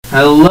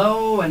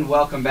Hello and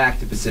welcome back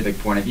to Pacific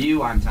Point of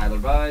View. I'm Tyler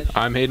Budge.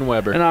 I'm Hayden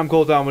Weber. And I'm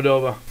Colt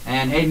Almadova.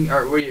 And Hayden,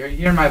 are you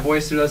hearing my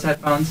voice through those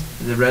headphones?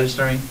 Is it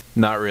registering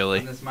Not really.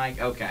 on this mic?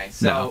 Okay,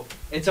 so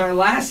It's our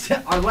last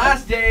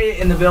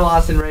day in the Bill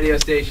Austin radio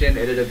station,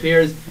 and it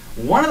appears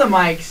one of the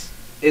mics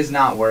is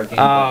not working.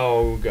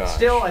 Oh, gosh.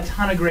 Still a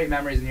ton of great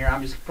memories in here.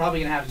 I'm just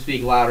probably going to have to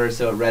speak louder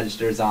so it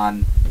registers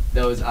on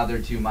those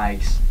other two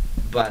mics.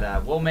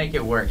 But we'll make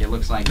it work. It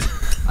looks like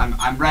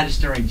I'm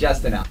registering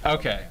just enough.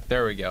 Okay,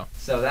 there we go.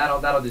 So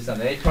that'll do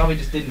something. They probably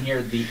just didn't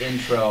hear the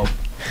intro,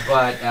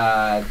 but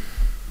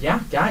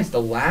yeah, guys,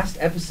 the last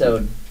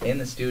episode in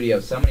the studio.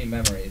 So many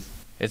memories.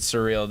 It's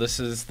surreal. This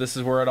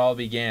is where it all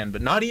began,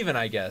 but not even,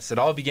 I guess. It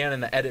all began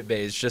in the edit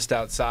bays just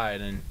outside,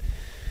 and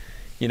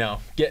you know,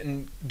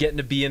 getting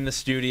to be in the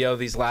studio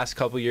these last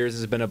couple years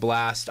has been a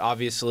blast.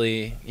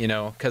 Obviously, you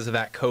know, because of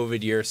that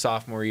COVID year,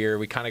 sophomore year,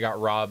 we kind of got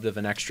robbed of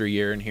an extra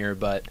year in here,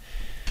 but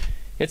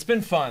it's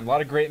been fun. A lot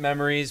of great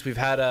memories. We've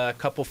had a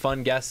couple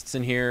fun guests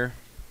in here,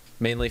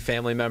 mainly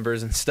family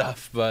members and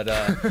stuff, but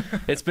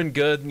it's been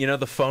good. You know,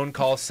 the phone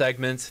call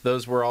segments,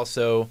 those were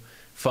also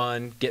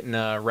fun. Getting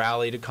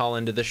Rally to call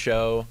into the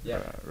show.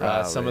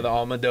 Yeah, some of the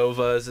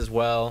Almadovas as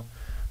well.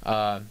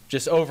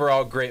 Just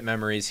overall great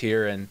memories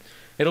here, and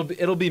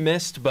it'll be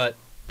missed, but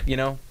you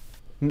know,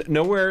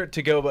 nowhere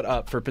to go but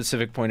up for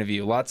Pacific Point of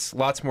View.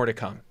 Lots more to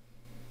come.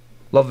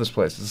 Love this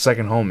place. It's a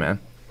second home, man.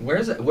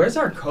 Where's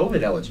our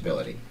COVID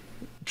eligibility?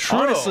 True.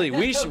 Honestly,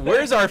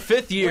 where's our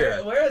fifth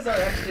year? Where is our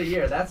extra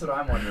year? That's what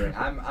I'm wondering.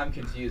 I'm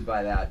confused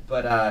by that.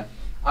 But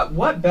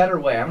what better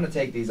way? I'm gonna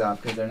take these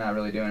off because they're not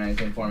really doing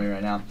anything for me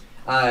right now.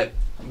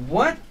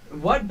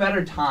 What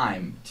better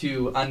time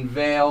to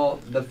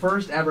unveil the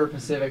first ever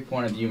Pacific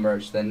Point of View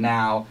merch than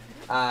now?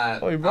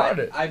 You brought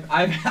it.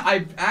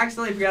 I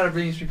accidentally forgot to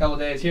bring these for a couple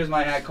days. Here's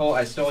my hat, Cole.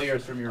 I stole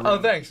yours from your room. Oh,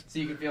 thanks. So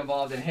you can feel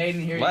involved. And Hayden,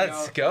 here you go.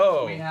 Let's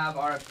go. We have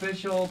our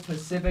official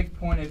Pacific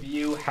Point of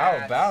View hat.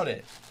 How about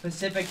it?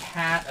 Pacific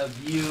hat of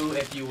view,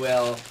 if you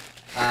will.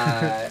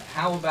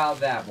 How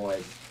about that,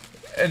 boys?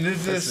 And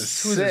This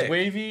is who's this? sick.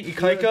 Wavy?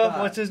 Ikaika?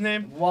 What's his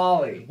name?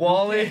 Wally.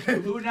 Wally?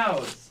 Who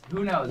knows?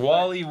 Who knows?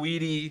 Wally,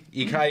 Weedy,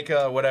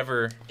 Ikaika,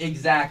 whatever.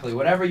 Exactly.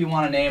 Whatever you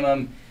want to name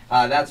him,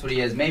 that's what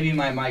he is. Maybe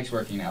my mic's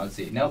working now. Let's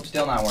see. Nope,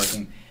 still not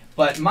working.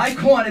 But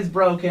mic one is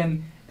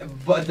broken,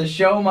 but the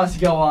show must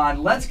go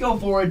on. Let's go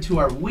forward to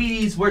our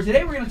Wheaties, where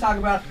today we're going to talk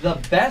about the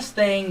best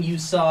thing you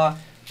saw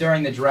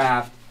during the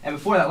draft. And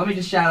before that, let me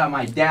just shout out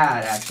my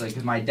dad, actually,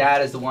 because my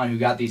dad is the one who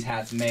got these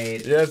hats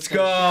made. Let's go.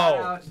 Shout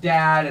out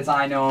Dad, as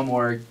I know him,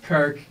 or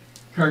Kirk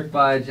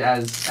Budge,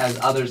 as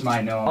others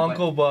might know him.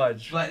 Uncle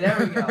Budge. But there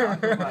we go,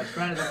 Uncle Budge,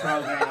 friend of the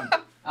program.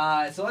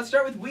 So let's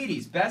start with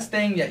Wheaties. Best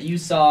thing that you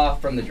saw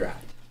from the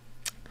draft.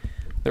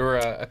 There were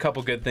a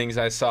couple good things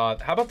I saw.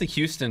 How about the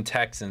Houston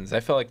Texans? I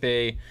felt like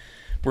they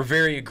were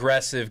very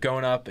aggressive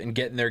going up and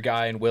getting their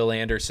guy in Will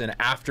Anderson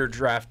after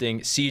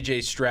drafting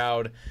C.J.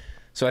 Stroud.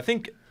 So I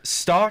think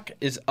stock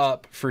is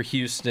up for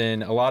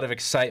Houston. A lot of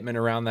excitement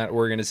around that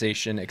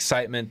organization,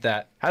 excitement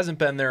that hasn't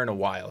been there in a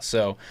while.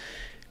 So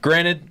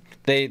granted,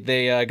 they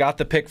got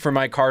the pick for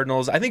my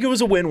Cardinals. I think it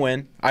was a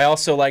win-win. I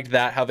also liked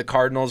that, how the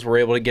Cardinals were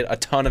able to get a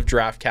ton of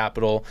draft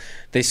capital.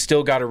 They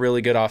still got a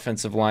really good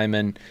offensive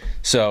lineman.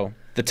 So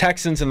the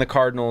Texans and the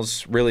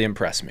Cardinals really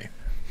impressed me.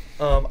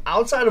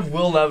 Outside of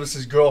Will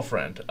Levis's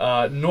girlfriend,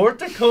 North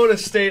Dakota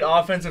State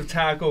offensive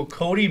tackle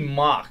Cody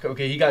Mock.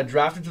 Okay, he got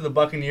drafted to the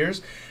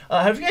Buccaneers.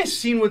 Have you guys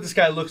seen what this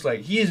guy looks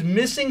like? He is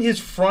missing his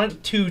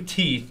front two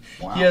teeth.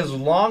 Wow. He has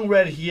long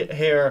red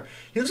hair.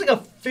 He looks like a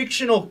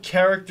fictional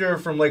character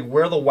from like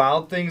Where the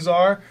Wild Things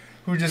Are,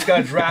 who just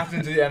got drafted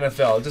into the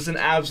NFL. Just an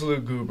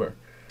absolute goober.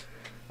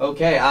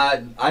 Okay,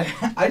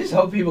 I just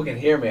hope people can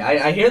hear me.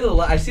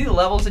 I see the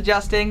levels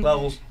adjusting.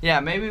 Levels. Yeah,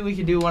 maybe we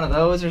could do one of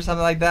those or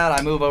something like that.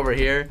 I move over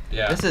here.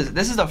 Yeah.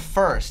 This is the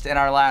first in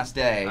our last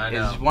day. I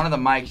know. Is one of the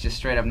mics just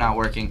straight up not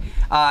working.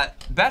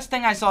 Best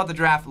thing I saw at the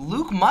draft: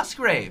 Luke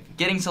Musgrave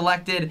getting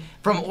selected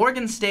from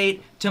Oregon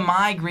State to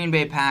my Green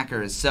Bay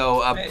Packers.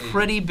 So a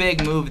pretty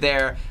big move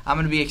there. I'm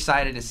gonna be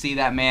excited to see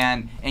that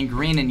man in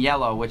green and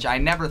yellow, which I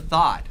never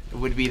thought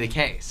would be the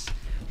case.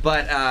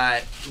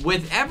 But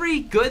with every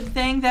good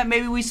thing that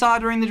maybe we saw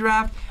during the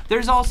draft,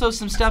 there's also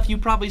some stuff you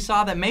probably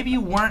saw that maybe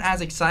you weren't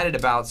as excited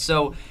about.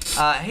 So,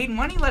 Hayden,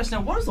 why don't you let us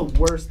know, what was the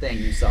worst thing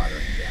you saw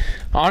during the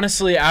draft?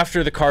 Honestly,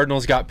 after the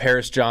Cardinals got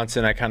Paris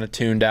Johnson, I kind of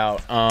tuned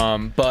out.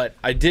 But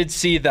I did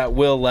see that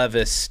Will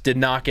Levis did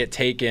not get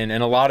taken,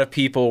 and a lot of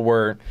people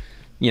were,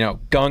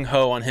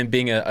 gung-ho on him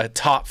being a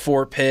top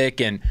 4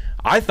 pick, and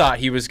I thought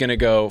he was going to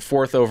go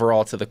 4th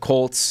overall to the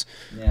Colts,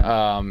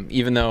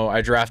 even though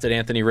I drafted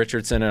Anthony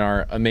Richardson in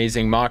our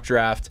amazing mock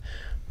draft.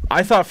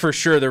 I thought for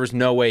sure there was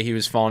no way he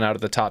was falling out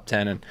of the top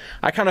 10, and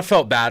I kind of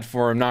felt bad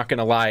for him, not going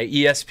to lie.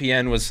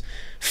 ESPN was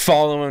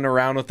following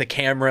around with the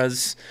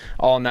cameras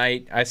all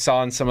night. I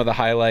saw in some of the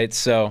highlights,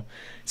 so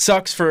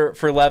sucks for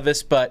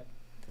Levis, but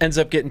ends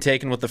up getting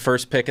taken with the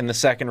first pick in the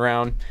second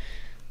round.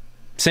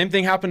 Same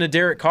thing happened to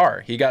Derek Carr.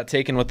 He got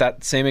taken with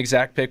that same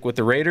exact pick with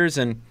the Raiders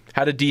and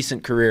had a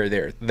decent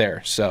career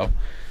there. So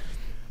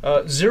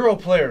 0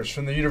 players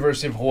from the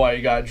University of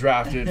Hawaii got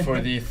drafted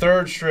for the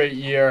 3rd straight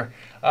year.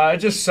 It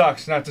just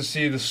sucks not to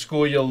see the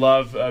school you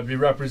love be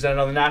represented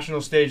on the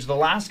national stage. The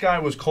last guy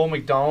was Cole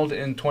McDonald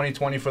in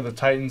 2020 for the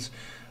Titans,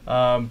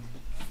 but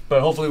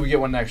hopefully we get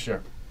one next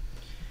year.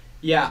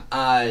 Yeah,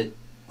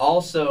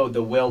 also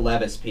the Will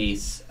Levis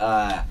piece.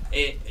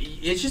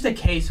 It's just a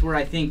case where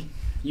I think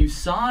you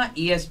saw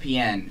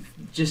ESPN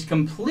just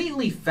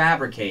completely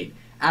fabricate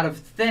out of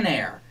thin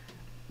air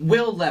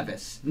Will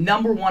Levis,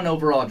 #1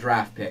 overall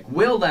draft pick.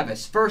 Will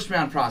Levis,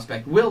 first-round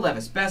prospect. Will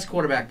Levis, best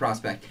quarterback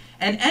prospect.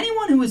 And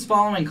anyone who is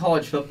following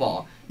college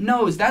football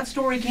knows that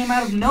story came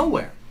out of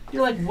nowhere.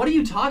 You're like, what are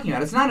you talking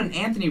about? It's not an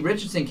Anthony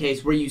Richardson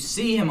case where you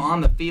see him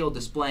on the field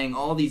displaying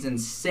all these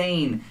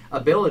insane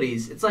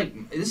abilities. It's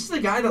like, this is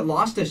the guy that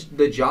lost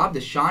the job to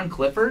Sean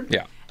Clifford.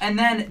 Yeah. And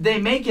then they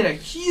make it a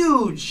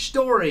huge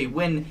story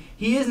when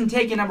he isn't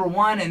taken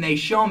 #1 and they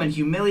show him and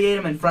humiliate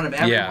him in front of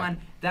everyone.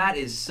 Yeah. That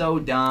is so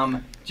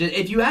dumb.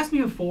 If you asked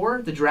me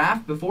before the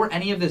draft, before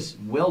any of this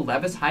Will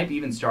Levis hype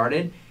even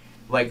started,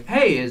 like,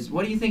 hey,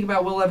 what do you think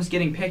about Will Levis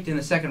getting picked in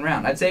the 2nd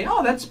round? I'd say,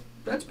 oh,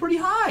 that's pretty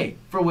high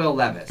for Will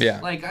Levis.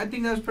 Yeah. Like, I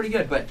think that was pretty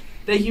good. But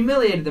they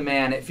humiliated the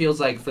man, it feels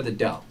like, for the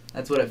dough.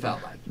 That's what it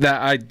felt like.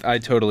 That I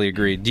totally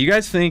agree. Do you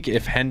guys think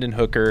if Hendon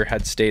Hooker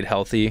had stayed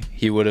healthy,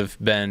 he would have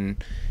been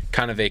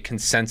kind of a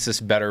consensus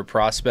better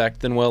prospect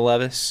than Will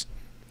Levis?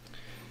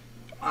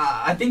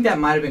 I think that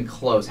might have been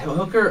close.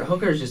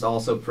 Hooker is just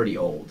also pretty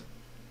old.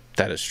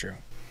 That is true.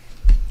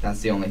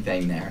 That's the only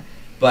thing there.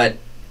 But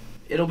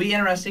it'll be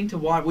interesting to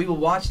watch. We will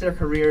watch their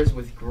careers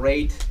with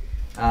great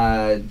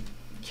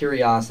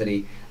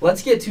curiosity.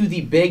 Let's get to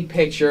the big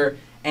picture.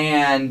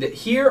 And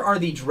here are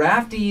the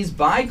draftees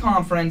by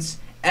conference.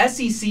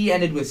 SEC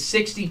ended with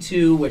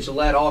 62, which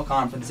led all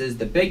conferences.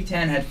 The Big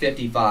Ten had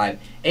 55,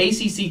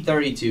 ACC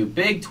 32,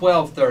 Big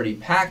 12 30,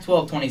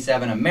 Pac-12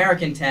 27,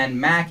 American 10,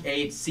 MAC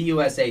 8,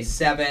 CUSA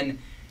 7.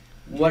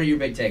 What are your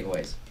big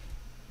takeaways?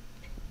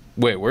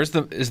 Wait,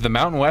 is the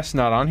Mountain West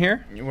not on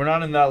here? We're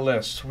not in that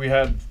list. We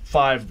had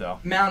 5 though.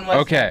 Mountain West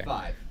Okay. had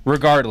 5.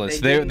 Regardless,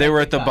 they were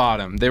at the 5.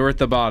 bottom. They were at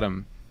the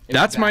bottom.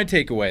 That's my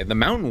takeaway. The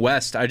Mountain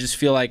West, I just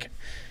feel like,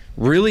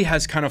 really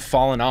has kind of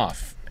fallen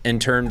off in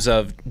terms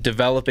of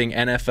developing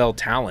NFL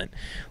talent.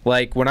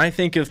 Like, when I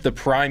think of the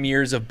prime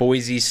years of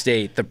Boise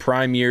State, the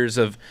prime years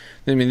of,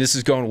 I mean, this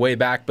is going way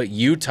back, but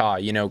Utah,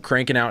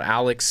 cranking out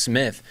Alex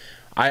Smith,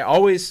 I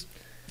always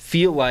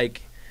feel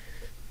like,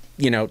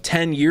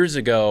 10 years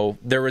ago,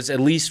 there was at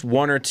least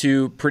 1 or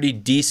 2 pretty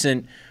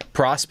decent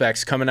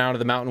prospects coming out of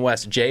the Mountain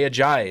West. Jay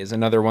Ajayi is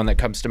another one that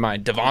comes to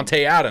mind.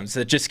 Devontae Adams,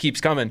 that just keeps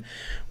coming.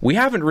 We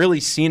haven't really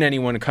seen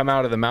anyone come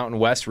out of the Mountain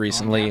West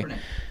recently.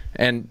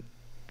 And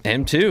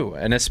him too,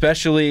 and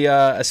especially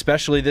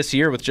this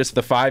year with just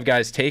the 5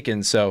 guys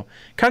taken. So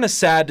kind of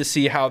sad to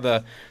see how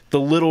the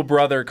little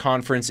brother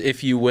conference,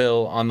 if you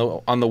will, on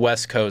the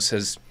West Coast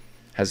has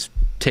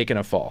taken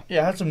a fall.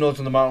 Yeah, I had some notes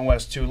on the Mountain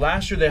West too.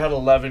 Last year they had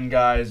 11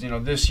 guys.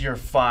 This year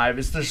 5.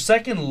 It's their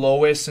 2nd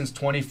lowest since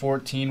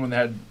 2014 when they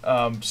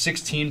had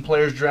 16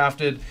 players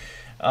drafted.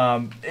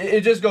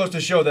 It just goes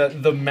to show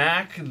that the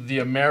MAC, the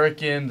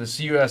American, the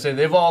CUSA,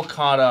 they've all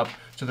caught up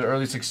to their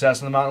early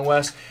success in the Mountain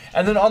West.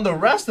 And then on the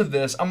rest of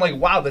this, I'm like,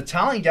 wow, the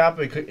talent gap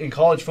in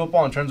college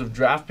football in terms of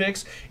draft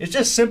picks, it's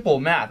just simple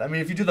math. I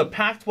mean, if you do the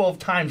Pac-12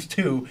 times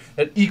 2,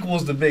 that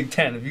equals the Big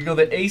Ten. If you go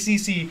the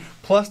ACC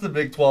plus the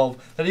Big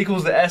 12, that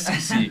equals the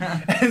SEC.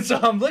 And so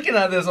I'm looking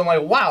at this, I'm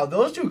like, wow,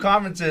 those 2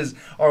 conferences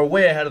are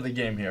way ahead of the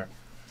game here.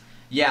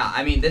 Yeah,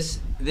 I mean, this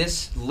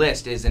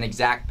list is an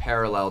exact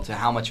parallel to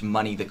how much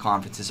money the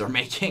conferences are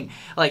making.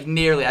 Like,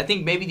 nearly. I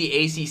think maybe the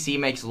ACC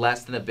makes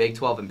less than the Big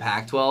 12 and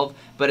Pac-12,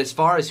 but as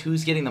far as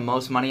who's getting the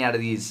most money out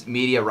of these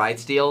media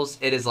rights deals,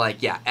 it is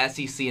like, yeah,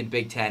 SEC and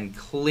Big 10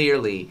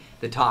 clearly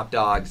the top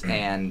dogs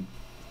and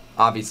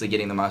obviously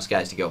getting the most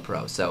guys to go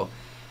pro. So,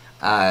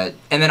 and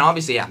then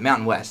obviously, yeah,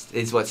 Mountain West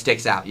is what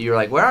sticks out. You're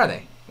like, where are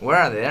they? Where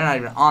are they? They're not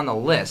even on the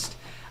list.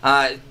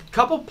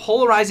 Couple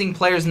polarizing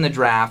players in the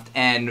draft,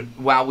 and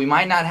while we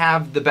might not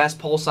have the best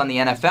pulse on the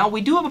NFL,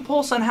 we do have a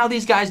pulse on how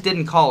these guys did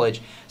in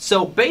college.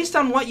 So based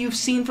on what you've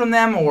seen from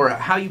them or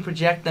how you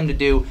project them to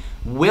do,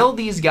 will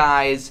these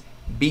guys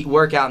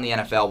work out in the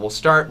NFL? We'll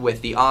start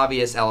with the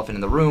obvious elephant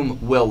in the room,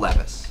 Will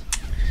Levis.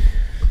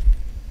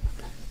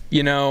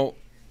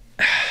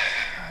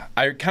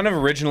 I kind of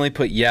originally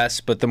put yes,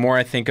 but the more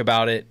I think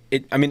about it,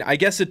 I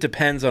guess it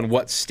depends on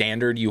what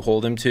standard you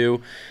hold him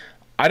to.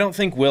 I don't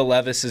think Will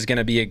Levis is going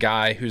to be a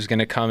guy who's going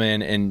to come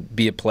in and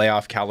be a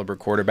playoff caliber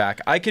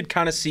quarterback. I could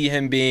kind of see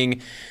him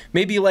being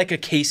maybe like a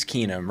Case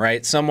Keenum,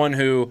 right? Someone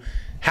who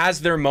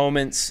has their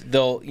moments.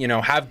 They'll,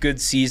 have good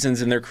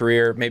seasons in their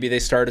career. Maybe they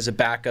start as a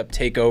backup,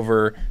 take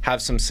over,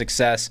 have some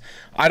success.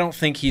 I don't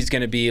think he's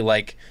going to be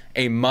like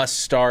a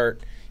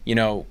must-start,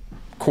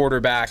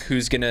 quarterback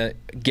who's going to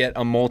get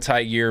a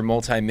multi-year,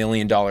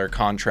 multi-million-dollar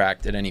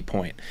contract at any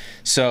point.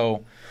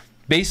 So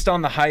based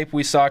on the hype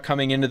we saw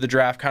coming into the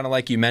draft, kind of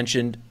like you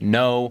mentioned,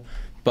 no.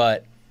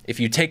 But if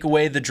you take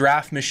away the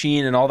draft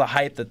machine and all the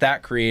hype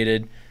that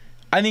created,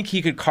 I think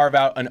he could carve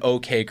out an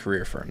okay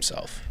career for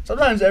himself.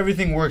 Sometimes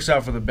everything works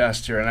out for the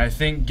best here, and I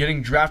think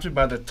getting drafted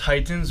by the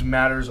Titans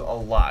matters a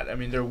lot. I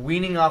mean, they're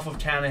weaning off of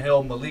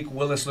Tannehill. Malik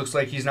Willis looks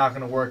like he's not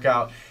going to work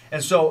out.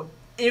 And so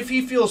if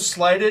he feels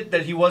slighted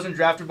that he wasn't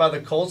drafted by the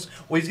Colts,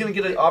 well, he's going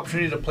to get an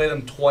opportunity to play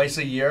them twice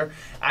a year.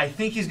 I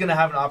think he's going to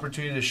have an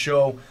opportunity to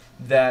show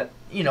that,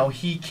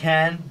 he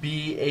can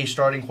be a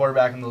starting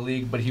quarterback in the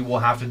league, but he will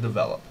have to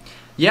develop.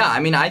 Yeah, I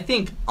mean, I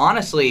think,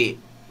 honestly,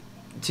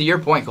 to your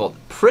point, Colt,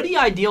 pretty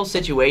ideal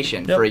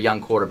situation for a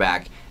young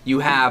quarterback. You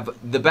have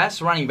the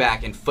best running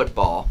back in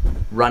football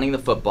running the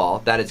football.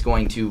 That is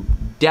going to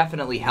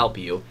definitely help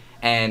you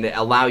and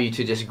allow you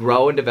to just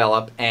grow and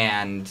develop,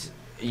 and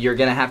you're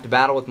going to have to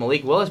battle with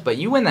Malik Willis, but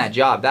you win that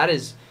job. That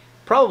is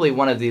probably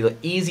one of the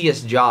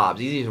easiest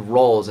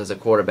roles as a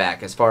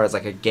quarterback as far as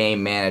like a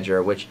game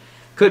manager, which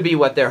could be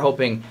what they're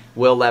hoping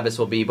Will Levis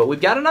will be. But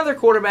we've got another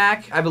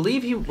quarterback. I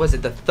believe he was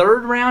it the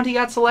 3rd round he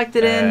got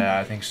selected in? Yeah,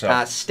 I think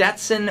so.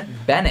 Stetson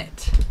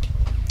Bennett.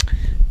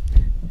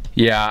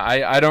 Yeah,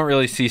 I don't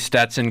really see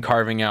Stetson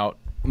carving out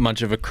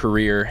much of a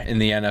career in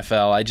the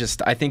NFL.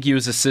 I think he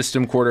was a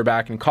system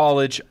quarterback in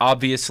college.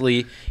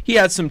 Obviously, he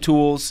had some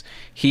tools.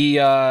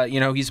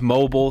 He's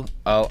mobile,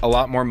 a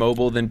lot more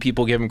mobile than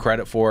people give him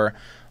credit for.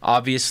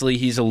 Obviously,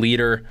 he's a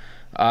leader.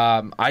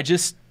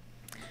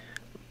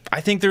 I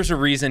think there's a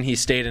reason he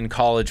stayed in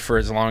college for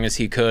as long as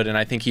he could, and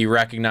I think he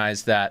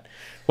recognized that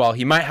while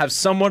he might have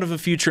somewhat of a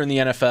future in the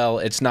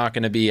NFL, it's not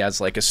going to be as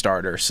like a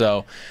starter.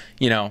 So,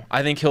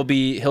 I think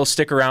he'll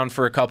stick around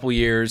for a couple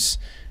years,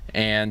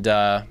 and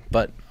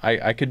but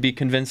I could be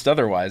convinced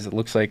otherwise. It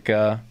looks like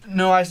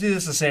No, I see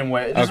this the same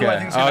way. This is what I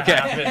think is going to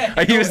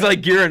happen. He was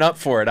like gearing up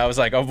for it. I was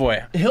like, oh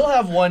boy. He'll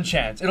have one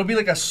chance. It'll be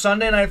like a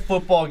Sunday night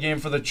football game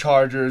for the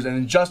Chargers,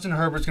 and Justin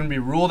Herbert's going to be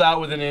ruled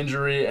out with an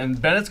injury,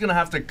 and Bennett's going to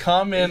have to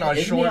come in on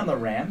short. On the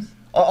Rams?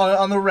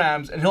 On the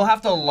Rams, and he'll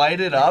have to light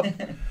it up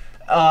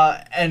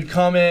and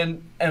come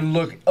in and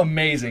look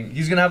amazing.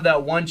 He's going to have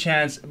that one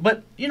chance.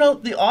 But,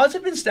 the odds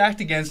have been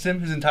stacked against him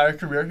his entire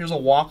career. He was a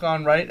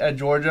walk-on, right, at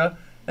Georgia.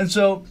 And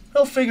so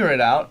he'll figure it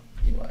out.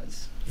 He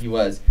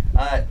was.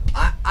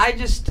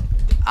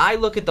 I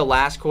look at the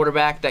last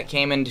quarterback that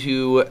came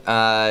into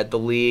the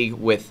league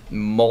with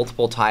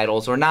multiple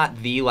titles, or not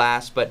the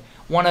last, but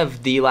one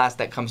of the last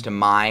that comes to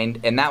mind,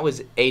 and that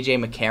was A.J.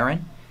 McCarron.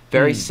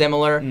 Very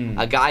similar,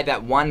 a guy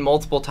that won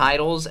multiple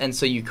titles, and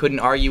so you couldn't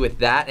argue with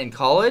that in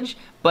college,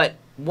 but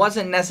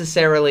wasn't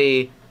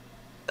necessarily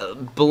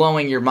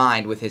blowing your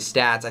mind with his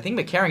stats. I think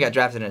McCarron got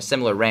drafted in a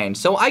similar range.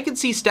 So I could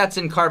see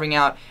Stetson carving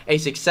out a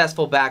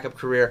successful backup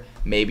career,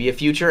 maybe a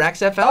future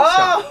XFL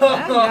star.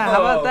 Yeah, how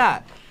about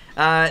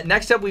that?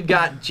 Next up, we've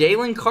got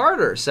Jalen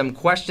Carter. Some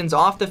questions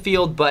off the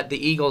field, but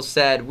the Eagles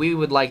said, we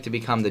would like to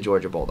become the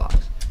Georgia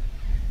Bulldogs.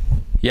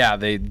 Yeah,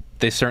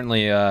 they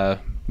certainly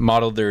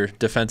modeled their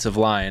defensive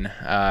line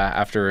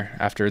after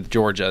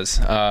Georgia's.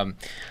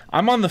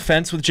 I'm on the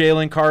fence with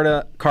Jalen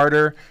Carter.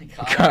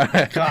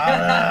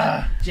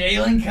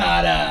 Jalen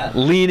Carter.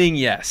 Leaning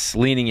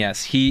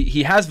yes.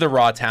 He has the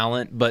raw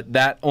talent, but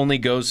that only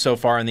goes so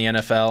far in the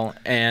NFL.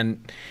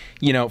 And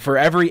for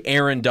every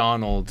Aaron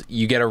Donald,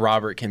 you get a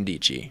Robert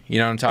Kimdichie. You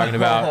know what I'm talking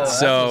about? That's a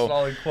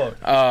solid quote.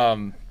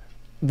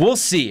 We'll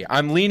see.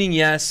 I'm leaning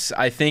yes.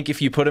 I think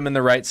if you put him in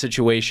the right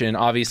situation,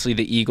 obviously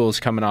the Eagles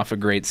coming off a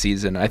great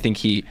season, I think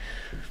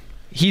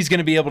he's going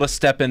to be able to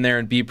step in there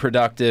and be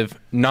productive,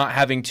 not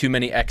having too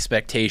many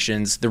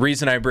expectations. The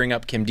reason I bring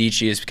up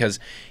Kimdichie is because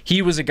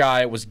he was a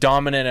guy, was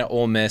dominant at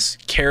Ole Miss,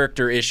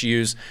 character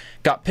issues,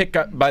 got picked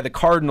up by the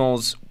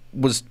Cardinals,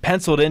 was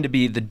penciled in to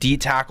be the D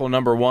tackle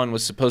number 1,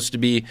 was supposed to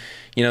be,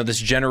 this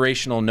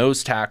generational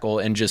nose tackle,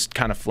 and just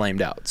kind of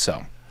flamed out.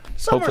 So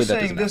some are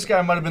saying this guy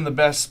might have been the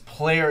best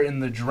player in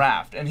the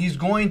draft, and he's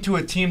going to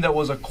a team that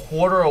was a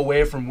quarter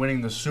away from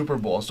winning the Super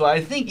Bowl. So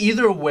I think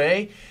either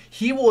way,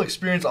 he will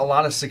experience a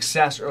lot of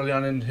success early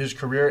on in his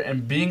career,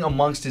 and being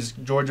amongst his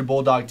Georgia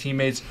Bulldog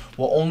teammates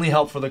will only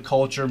help for the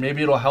culture.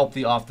 Maybe it'll help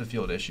the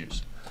off-the-field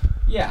issues.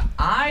 Yeah,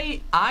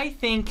 I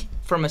think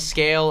from a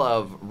scale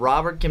of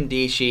Robert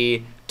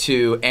Kimdichie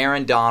to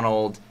Aaron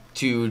Donald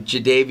to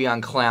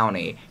Jadeveon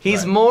Clowney,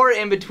 he's more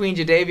in between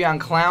Jadeveon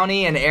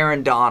Clowney and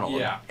Aaron Donald.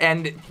 Yeah.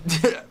 And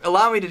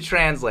allow me to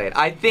translate.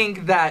 I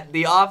think that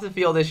the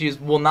off-the-field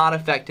issues will not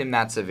affect him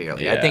that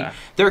severely. Yeah. I think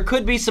there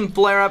could be some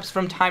flare-ups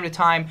from time to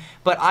time,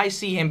 but I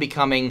see him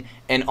becoming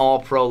an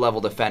all-pro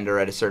level defender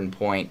at a certain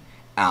point,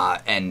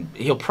 and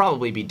he'll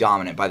probably be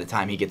dominant by the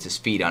time he gets his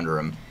feet under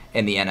him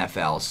in the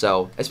NFL.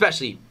 So,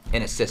 especially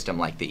in a system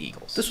like the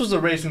Eagles. This was a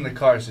race in the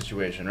car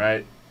situation,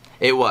 right?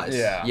 It was.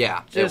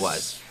 Yeah. It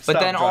was. But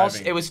then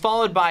also it was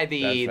followed by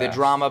the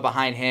drama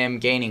behind him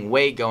gaining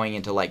weight going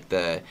into like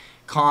the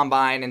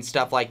combine and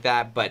stuff like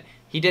that. But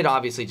he did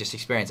obviously just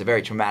experience a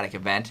very traumatic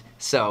event.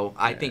 So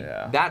I think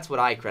that's what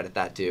I credit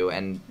that to.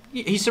 And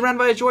he's surrounded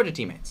by his Georgia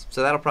teammates.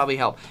 So that'll probably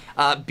help.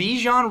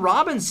 Bijan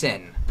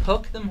Robinson.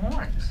 Hook them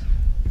horns.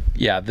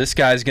 Yeah, this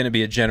guy's going to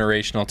be a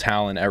generational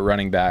talent at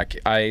running back.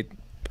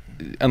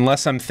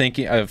 Unless I'm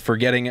thinking of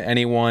forgetting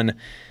anyone,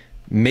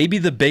 maybe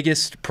the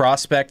biggest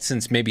prospect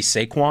since maybe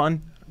Saquon,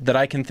 that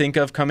I can think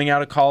of coming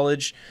out of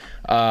college.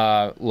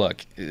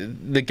 Look,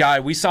 the guy,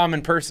 we saw him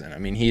in person. I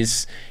mean,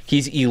 he's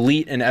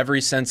elite in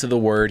every sense of the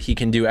word. He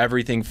can do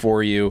everything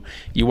for you.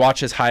 You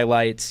watch his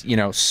highlights,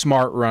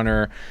 smart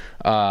runner,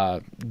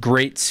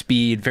 great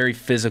speed, very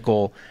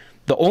physical.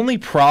 The only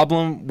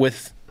problem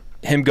with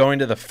him going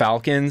to the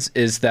Falcons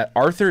is that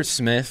Arthur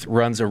Smith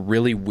runs a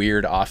really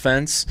weird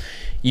offense.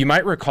 You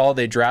might recall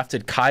they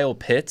drafted Kyle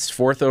Pitts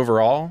 4th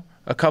overall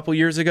a couple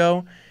years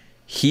ago.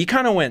 He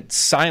kind of went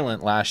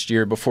silent last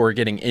year before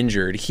getting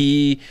injured.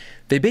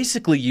 They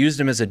basically used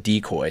him as a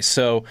decoy.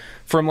 So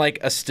from like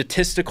a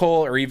statistical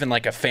or even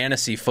like a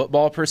fantasy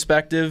football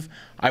perspective,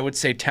 I would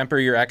say temper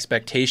your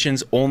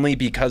expectations only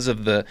because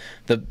of the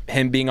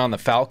him being on the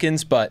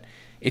Falcons. But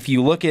if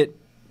you look at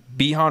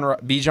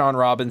Bijan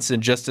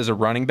Robinson just as a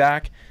running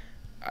back,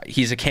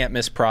 he's a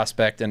can't-miss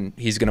prospect, and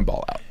he's going to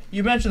ball out.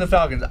 You mentioned the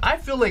Falcons. I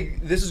feel like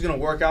this is going to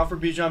work out for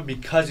Bijan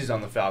because he's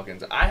on the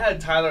Falcons. I had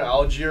Tyler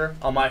Algier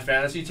on my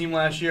fantasy team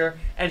last year,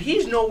 and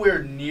he's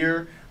nowhere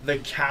near the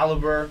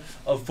caliber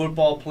of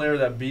football player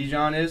that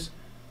Bijan is,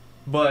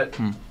 but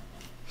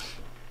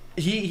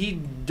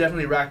he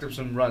definitely racked up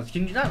some runs.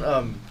 Can you not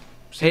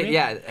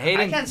Hayden.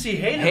 I can't see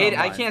Hayden.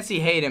 I can't see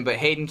Hayden, but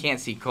Hayden can't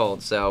see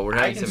Cold, so we're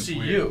having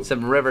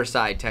some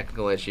Riverside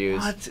technical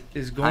issues. What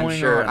is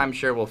going on? I'm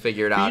sure we'll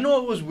figure it But out. you know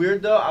what was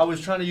weird though? I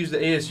was trying to use the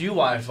ASU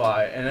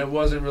Wi-Fi, and it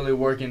wasn't really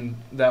working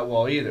that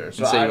well either.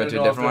 So you I went don't to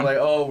a know if different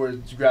they're one? like,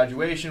 it's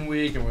graduation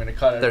week, and we're gonna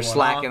cut it. They're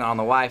slacking on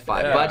the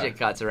Wi-Fi. Yeah. Budget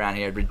cuts around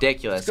here,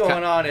 ridiculous. What's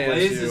going on,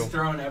 Blaze ASU? is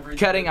throwing everything.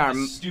 Cutting our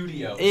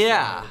studio.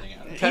 Yeah.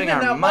 Cutting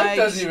Even our that mic mics.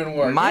 doesn't even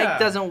work. Mic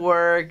doesn't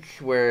work.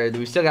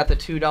 We still got the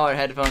 $2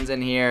 headphones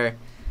in here.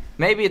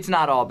 Maybe it's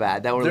not all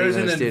bad that we're There's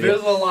leaving an the studio.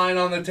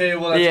 Invisalign on the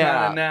table that's Yeah.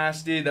 kind of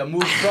nasty that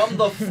moved from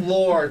the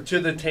floor to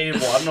the table.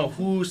 I don't know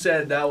who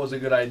said that was a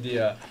good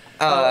idea.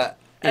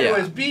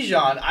 Anyways,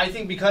 Bijan, I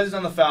think because he's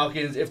on the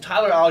Falcons, if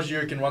Tyler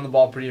Algier can run the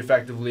ball pretty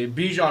effectively,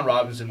 Bijan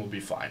Robinson will be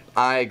fine.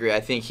 I agree. I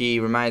think he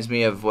reminds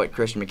me of what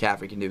Christian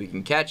McCaffrey can do. He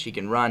can catch, he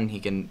can run,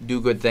 he can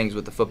do good things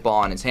with the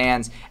football in his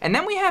hands. And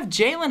then we have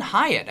Jalen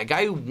Hyatt, a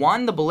guy who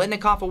won the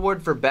Biletnikoff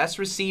Award for best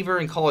receiver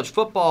in college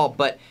football,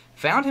 but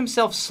found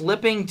himself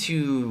slipping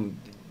to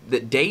the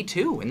day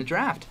 2 in the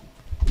draft.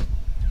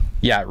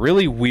 Yeah,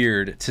 really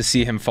weird to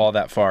see him fall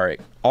that far.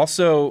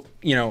 Also,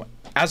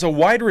 as a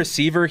wide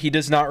receiver, he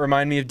does not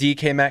remind me of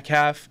DK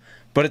Metcalf,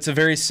 but it's a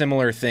very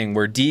similar thing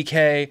where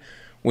DK,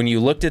 when you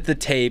looked at the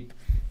tape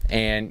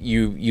and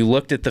you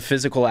looked at the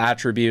physical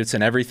attributes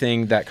and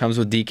everything that comes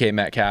with DK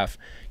Metcalf,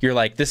 you're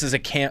like, this is a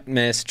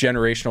can't-miss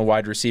generational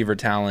wide receiver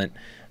talent,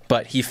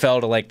 but he fell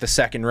to like the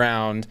 2nd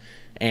round,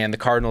 and the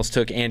Cardinals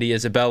took Andy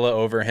Isabella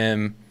over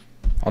him.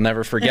 I'll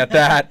never forget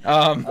that.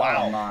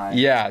 Wow.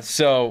 Yeah,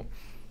 so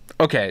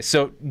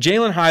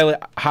Jalen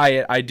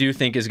Hyatt, I do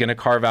think, is going to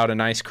carve out a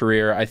nice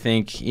career. I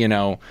think,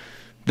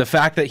 the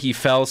fact that he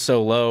fell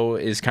so low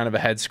is kind of a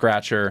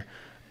head-scratcher.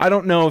 I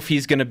don't know if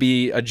he's going to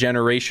be a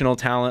generational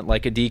talent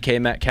like a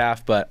DK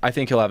Metcalf, but I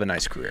think he'll have a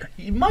nice career.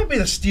 He might be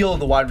the steal of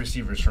the wide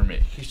receivers for me.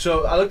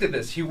 So I looked at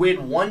this. He weighed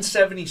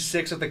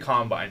 176 at the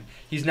Combine.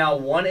 He's now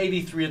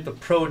 183 at the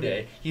Pro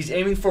Day. He's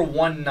aiming for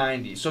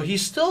 190. So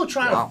he's still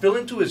trying to fill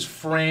into his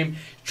frame,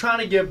 trying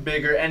to get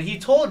bigger, and he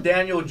told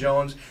Daniel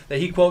Jones that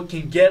he, quote,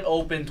 can get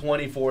open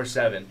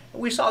 24/7.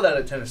 We saw that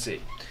at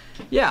Tennessee.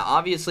 Yeah,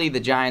 obviously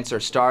the Giants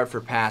are starved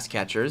for pass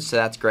catchers, so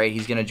that's great.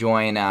 He's going to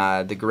join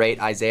the great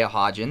Isaiah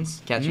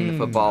Hodgins catching the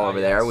football over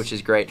there, which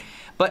is great.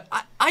 But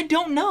I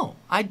don't know.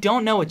 I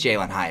don't know with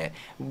Jalen Hyatt.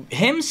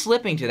 Him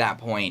slipping to that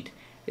point,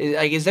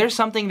 is there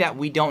something that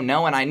we don't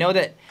know? And I know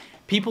that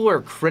people are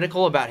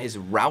critical about his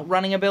route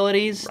running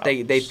abilities.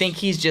 They think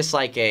he's just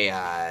like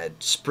a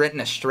sprint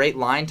in a straight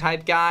line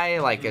type guy,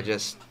 like a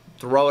just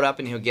throw it up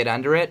and he'll get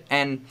under it.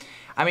 And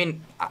I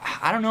mean,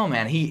 I don't know,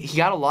 man. He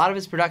got a lot of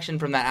his production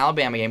from that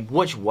Alabama game,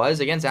 which was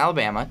against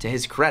Alabama, to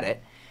his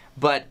credit.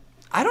 But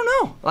I don't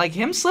know. Like,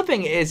 him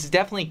slipping is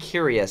definitely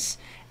curious.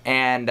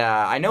 And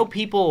I know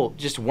people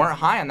just weren't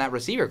high on that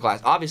receiver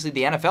class. Obviously,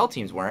 the NFL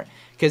teams weren't,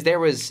 because there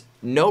was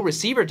no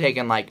receiver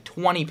taken like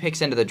 20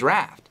 picks into the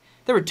draft.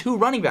 There were 2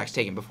 running backs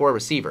taken before a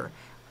receiver.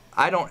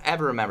 I don't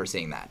ever remember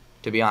seeing that,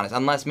 to be honest,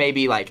 unless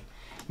maybe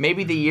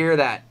the year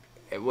that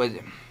it was.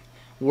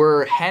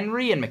 Were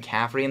Henry and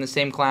McCaffrey in the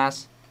same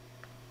class?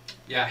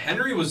 Yeah,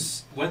 Henry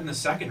went in the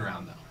 2nd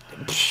round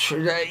though.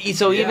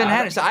 So even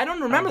Henry. So I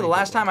don't remember the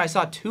last time I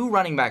saw 2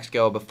 running backs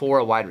go before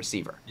a wide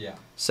receiver. Yeah.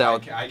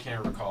 So I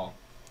can't recall.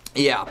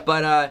 Yeah,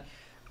 but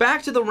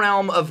back to the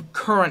realm of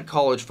current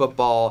college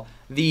football.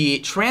 The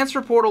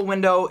transfer portal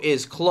window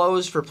is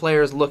closed for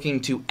players looking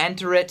to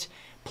enter it.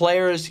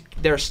 There's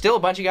still a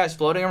bunch of guys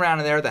floating around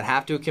in there that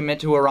have to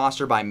commit to a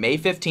roster by May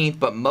 15th,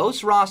 but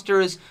most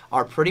rosters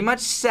are pretty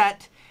much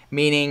set,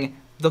 meaning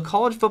the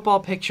college football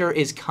picture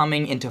is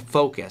coming into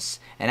focus.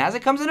 And as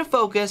it comes into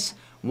focus,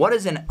 what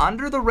is an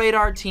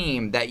under-the-radar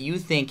team that you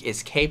think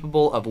is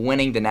capable of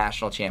winning the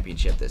national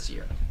championship this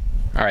year?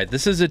 All right,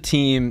 this is a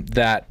team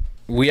that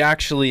we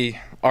actually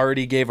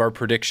already gave our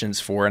predictions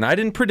for, and I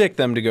didn't predict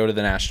them to go to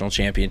the national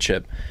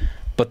championship.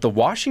 But the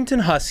Washington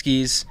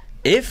Huskies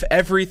if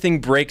everything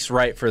breaks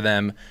right for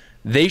them,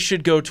 they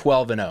should go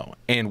 12-0.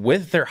 And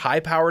with their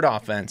high-powered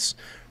offense,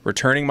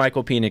 returning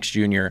Michael Penix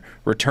Jr.,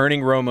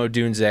 returning Rome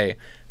Odunze,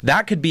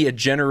 that could be a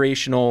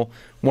generational,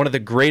 one of the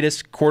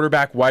greatest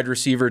quarterback-wide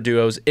receiver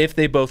duos if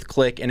they both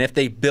click and if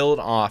they build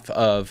off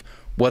of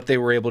what they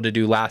were able to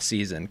do last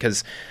season.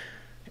 Because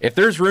if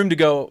there's room to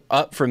go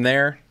up from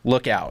there,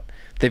 look out.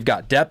 They've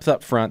got depth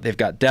up front. They've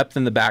got depth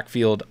in the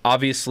backfield.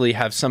 Obviously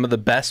have some of the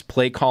best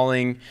play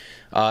calling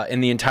in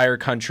the entire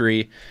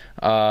country.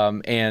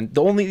 And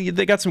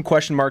they got some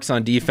question marks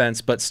on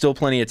defense, but still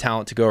plenty of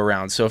talent to go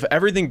around. So if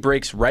everything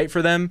breaks right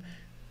for them,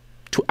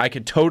 I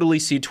could totally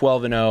see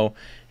 12-0.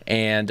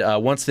 And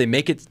once they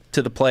make it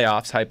to the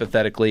playoffs,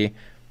 hypothetically,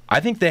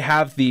 I think they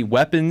have the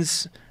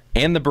weapons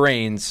and the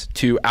brains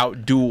to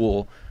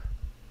outduel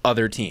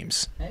other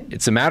teams.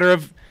 It's a matter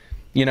of,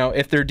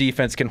 if their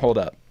defense can hold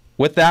up.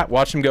 With that,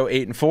 watch them go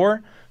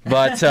 8-4.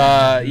 But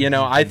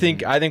I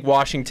think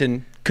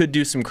Washington could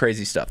do some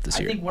crazy stuff this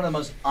year. I think one of the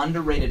most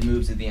underrated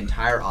moves of the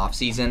entire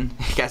offseason,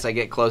 I guess I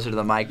get closer to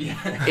the mic,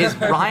 is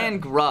Ryan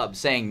Grubb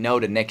saying no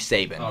to Nick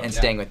Saban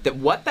staying with it.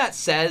 What that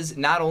says,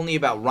 not only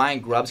about Ryan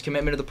Grubb's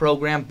commitment to the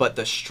program, but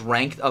the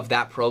strength of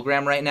that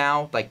program right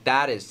now,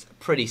 that is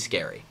pretty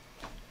scary.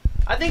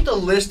 I think the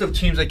list of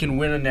teams that can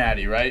win a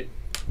natty, right,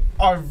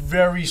 are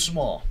very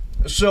small.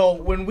 So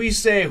when we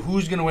say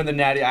who's going to win the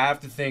natty, I have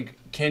to think,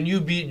 can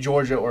you beat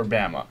Georgia or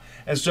Bama?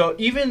 And so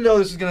even though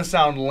this is going to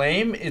sound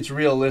lame, it's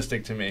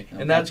realistic to me,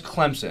 and that's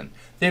Clemson.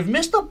 They've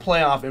missed a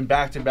playoff in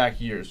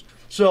back-to-back years.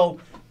 So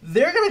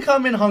they're going to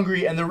come in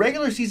hungry, and the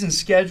regular season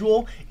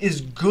schedule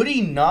is good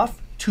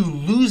enough to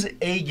lose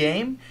a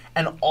game,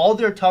 and all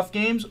their tough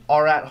games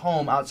are at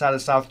home outside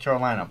of South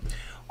Carolina.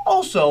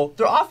 Also,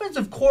 their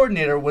offensive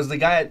coordinator was the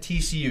guy at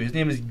TCU. His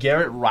name is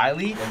Garrett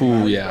Riley.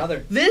 Ooh, yeah.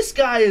 This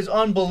guy is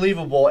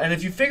unbelievable, and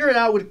if you figure it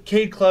out with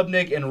Cade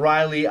Klubnik and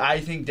Riley, I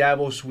think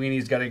Dabo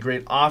Swinney's got a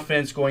great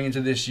offense going into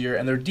this year,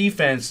 and their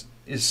defense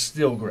is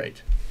still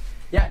great.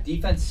 Yeah,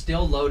 defense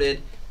still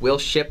loaded. Will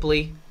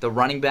Shipley, the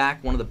running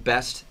back, one of the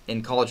best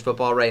in college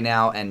football right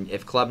now, and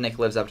if Klubnik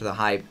lives up to the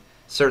hype,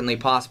 certainly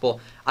possible.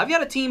 I've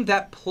got a team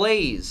that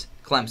plays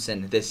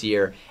Clemson this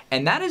year,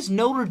 and that is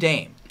Notre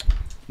Dame.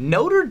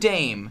 Notre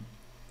Dame,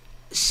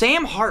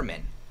 Sam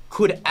Hartman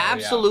could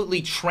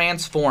absolutely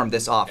transform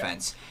this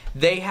offense.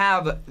 Yeah. They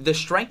have the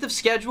strength of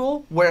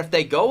schedule where if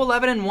they go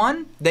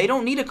 11-1, they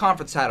don't need a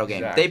conference title game.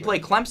 Exactly. They play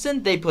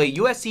Clemson, they play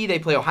USC, they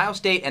play Ohio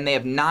State, and they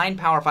have 9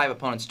 Power 5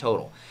 opponents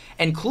total,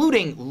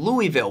 including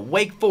Louisville,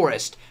 Wake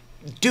Forest,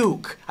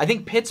 Duke, I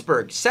think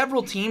Pittsburgh,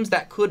 several teams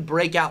that could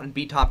break out and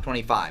be top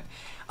 25.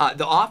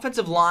 The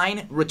offensive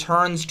line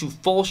returns to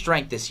full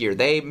strength this year.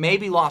 They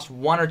maybe lost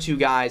 1 or 2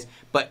 guys,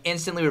 but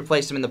instantly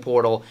replaced them in the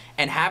portal.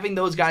 And having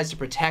those guys to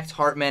protect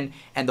Hartman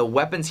and the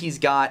weapons he's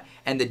got,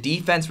 and the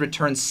defense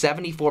returns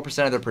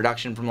 74% of their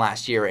production from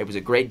last year. It was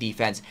a great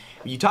defense.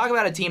 You talk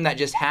about a team that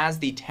just has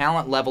the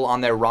talent level on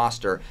their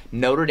roster.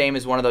 Notre Dame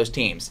is one of those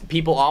teams.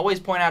 People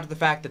always point out to the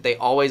fact that they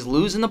always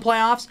lose in the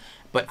playoffs.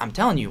 But I'm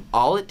telling you,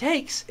 all it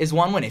takes is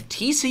one win. If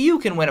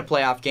TCU can win a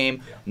playoff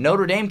game,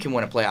 Notre Dame can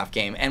win a playoff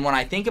game. And when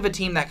I think of a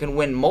team that can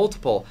win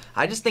multiple,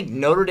 I just think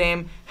Notre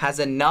Dame has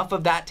enough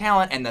of that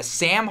talent and the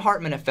Sam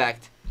Hartman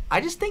effect.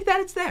 I just think that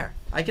it's there.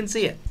 I can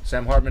see it.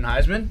 Sam Hartman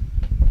Heisman?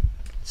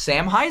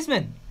 Sam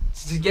Heisman.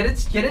 Get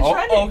it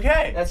trending.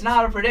 Okay. That's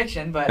not a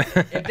prediction, but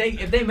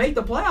if they make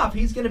the playoff,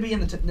 he's going to be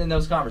in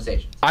those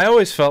conversations. I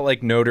always felt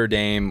like Notre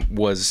Dame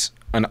was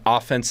an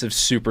offensive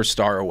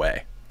superstar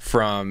away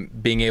from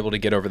being able to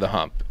get over the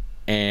hump.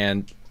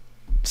 And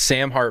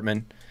Sam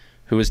Hartman,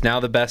 who is now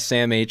the best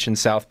Sam H in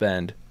South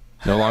Bend,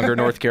 no longer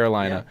North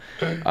Carolina,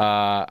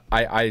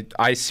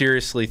 I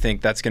seriously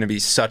think that's going to be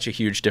such a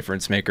huge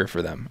difference maker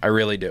for them. I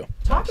really do.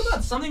 Talk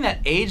about something that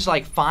aged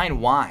like fine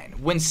wine.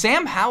 When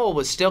Sam Howell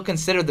was still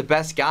considered the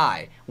best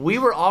guy, we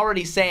were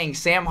already saying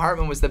Sam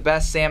Hartman was the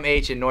best Sam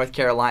H in North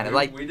Carolina.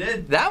 We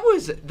did. That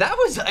was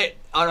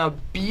a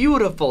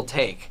beautiful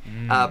take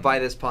by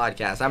this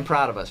podcast. I'm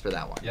proud of us for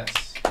that one.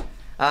 Yes.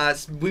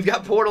 We've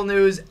got portal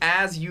news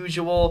as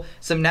usual,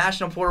 some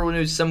national portal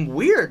news, some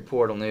weird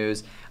portal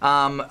news,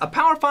 a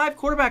Power 5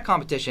 quarterback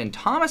competition.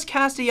 Thomas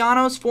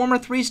Castellanos, former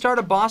 3-star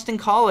to Boston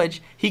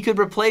College, he could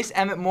replace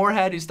Emmett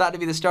Moorhead, who's thought to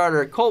be the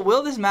starter. Cole,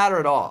 will this matter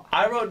at all?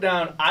 I wrote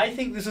down, I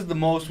think this is the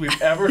most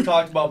we've ever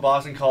talked about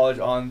Boston College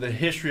on the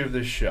history of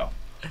this show.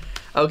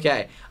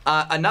 Okay.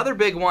 Another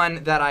big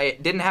one that I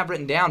didn't have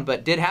written down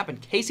but did happen.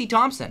 Casey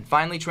Thompson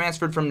finally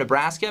transferred from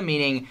Nebraska,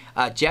 meaning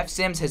Jeff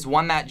Sims has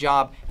won that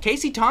job.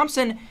 Casey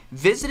Thompson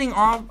visiting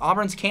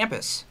Auburn's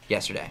campus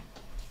yesterday.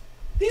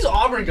 These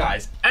Auburn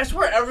guys, I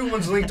swear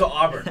everyone's linked to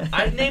Auburn.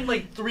 I named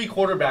like 3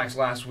 quarterbacks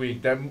last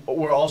week that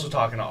were also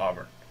talking to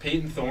Auburn.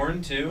 Peyton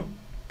Thorne, too.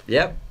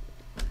 Yep.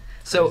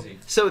 So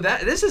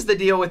this is the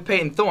deal with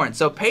Peyton Thorne.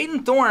 So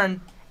Peyton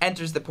Thorne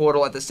enters the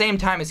portal at the same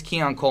time as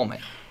Keon Coleman.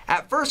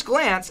 At first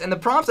glance, and the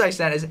prompts I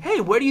sent is, hey,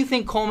 where do you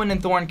think Coleman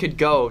and Thorne could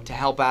go to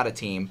help out a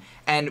team?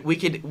 And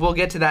we'll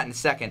get to that in a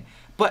second.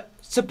 But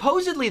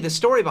supposedly the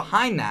story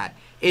behind that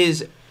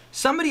is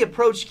somebody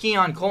approached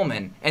Keon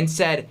Coleman and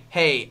said,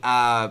 hey,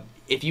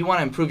 if you want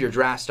to improve your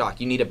draft stock,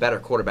 you need a better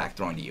quarterback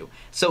thrown to you.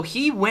 So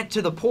he went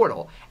to the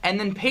portal, and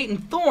then Peyton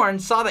Thorne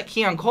saw that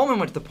Keon Coleman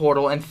went to the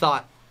portal and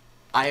thought,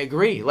 I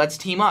agree, let's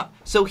team up.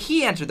 So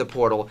he entered the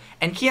portal,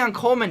 and Keon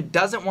Coleman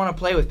doesn't want to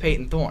play with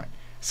Peyton Thorne.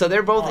 So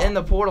they're both in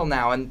the portal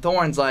now, and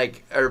Coleman's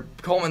like,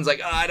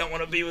 I don't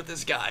want to be with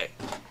this guy.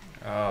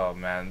 Oh,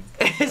 man.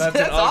 That's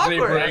an ugly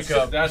awkward.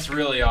 breakup. That's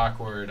really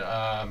awkward.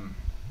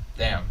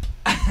 Damn.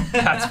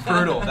 That's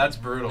brutal. That's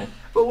brutal.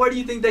 But where do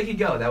you think they could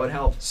go? That would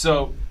help.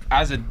 So,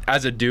 as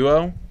a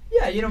duo?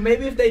 Yeah,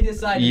 maybe if they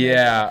decide.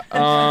 Yeah.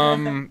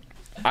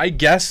 I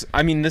guess,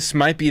 this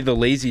might be the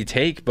lazy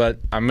take, but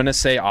I'm going to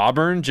say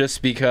Auburn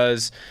just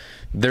because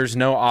there's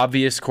no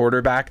obvious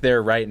quarterback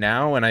there right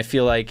now, and I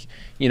feel like,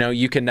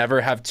 you can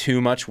never have too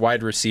much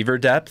wide receiver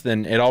depth,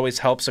 and it always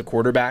helps a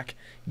quarterback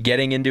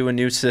getting into a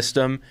new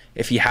system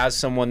if he has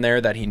someone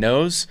there that he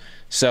knows.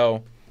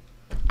 So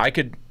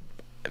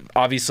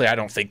obviously I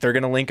don't think they're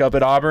going to link up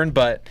at Auburn,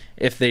 but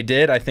if they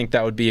did, I think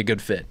that would be a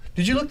good fit.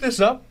 Did you look this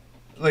up?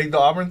 Like the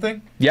Auburn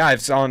thing? Yeah,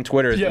 I've saw on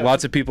Twitter. Yeah.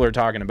 Lots of people are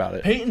talking about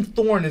it. Peyton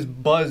Thorne has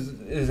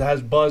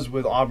buzz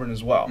with Auburn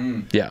as well.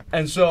 Yeah.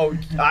 And so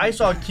I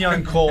saw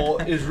Keon Cole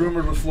is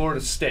rumored with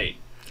Florida State.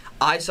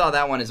 I saw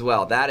that one as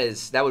well. That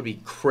would be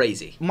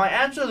crazy. My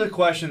answer to the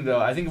question, though,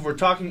 I think if we're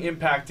talking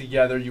impact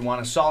together, you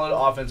want a solid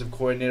offensive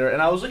coordinator.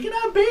 And I was looking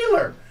at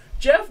Baylor.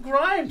 Jeff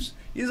Grimes.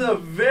 He's a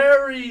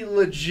very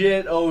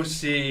legit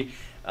OC.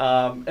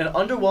 An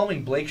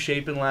underwhelming Blake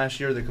Shapen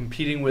last year. They're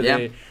competing with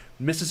a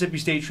Mississippi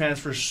State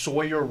transfer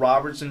Sawyer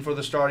Robertson for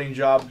the starting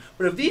job.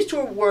 But if these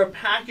two were a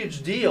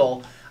package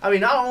deal,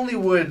 not only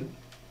would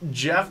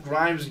Jeff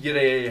Grimes get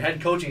a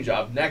head coaching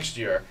job next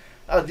year,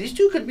 these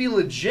two could be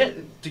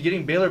legit to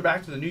getting Baylor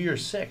back to the New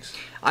Year's Six.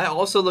 I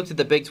also looked at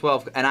the Big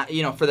 12, and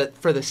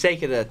for the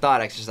sake of the thought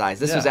exercise,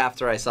 this was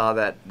after I saw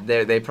that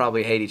they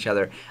probably hate each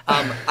other.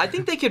 I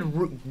think they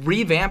could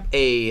revamp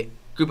a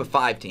Group of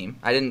 5 team.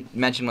 I didn't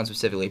mention one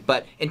specifically,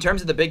 but in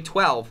terms of the Big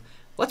 12,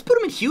 let's put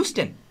them in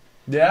Houston.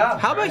 Yeah.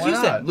 How about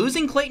Houston? Not?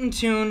 Losing Clayton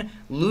Tune,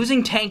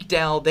 losing Tank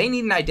Dell, they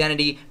need an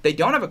identity. They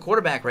don't have a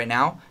quarterback right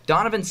now.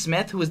 Donovan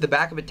Smith, who was the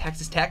backup at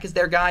Texas Tech, is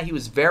their guy. He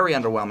was very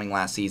underwhelming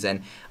last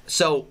season.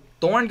 So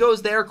Thorne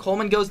goes there,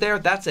 Coleman goes there.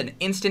 That's an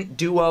instant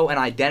duo and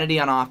identity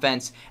on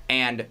offense.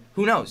 And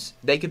who knows?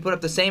 They could put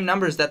up the same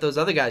numbers that those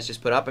other guys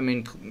just put up.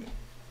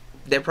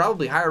 They're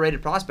probably higher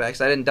rated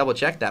prospects. I didn't double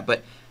check that,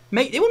 but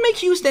it would make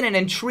Houston an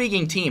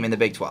intriguing team in the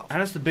Big 12.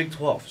 And it's the Big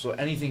 12, so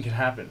anything can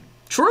happen.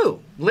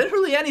 True.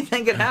 Literally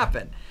anything could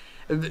happen.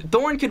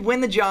 Thorne could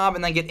win the job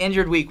and then get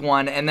injured week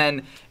 1, and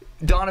then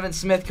Donovan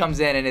Smith comes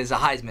in and is a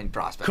Heisman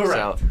prospect.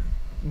 Correct. So,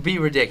 be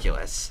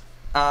ridiculous.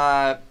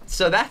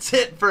 So that's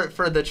it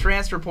for the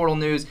transfer portal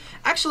news.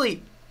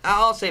 Actually,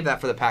 I'll save that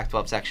for the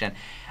Pac-12 section.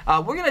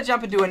 We're going to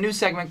jump into a new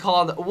segment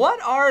called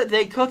What Are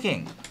They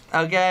Cooking?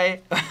 Okay?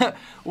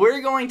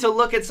 We're going to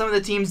look at some of the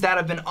teams that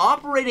have been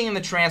operating in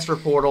the transfer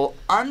portal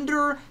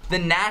under the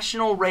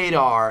national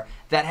radar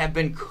that have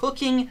been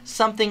cooking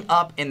something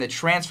up in the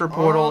transfer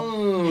portal.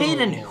 Oh.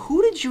 Hayden,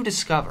 who did you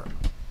discover?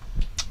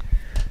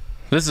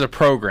 This is a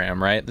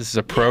program, right? This is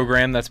a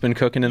program that's been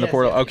cooking in the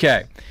portal. Yes.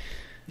 Okay.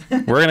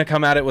 We're going to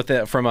come at it with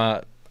it from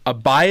a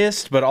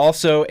biased but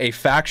also a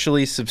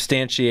factually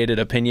substantiated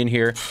opinion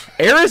here.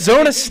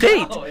 Arizona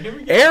State.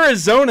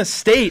 Arizona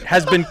State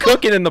has been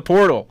cooking in the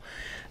portal.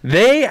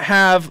 They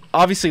have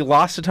obviously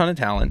lost a ton of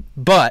talent,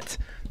 but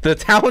the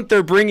talent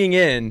they're bringing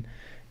in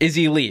is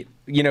elite.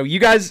 You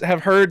guys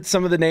have heard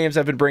some of the names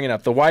I've been bringing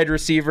up. The wide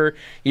receiver,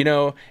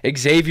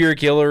 Xavier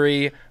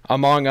Guillory,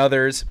 among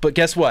others. But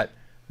guess what?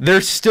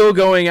 They're still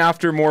going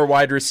after more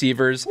wide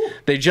receivers.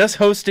 They just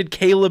hosted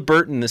Caleb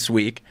Burton this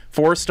week,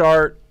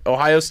 4-star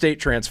Ohio State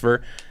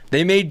transfer.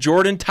 They made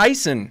Jordan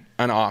Tyson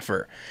an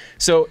offer.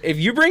 So if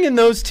you bring in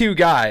those two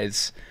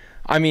guys,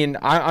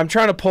 I'm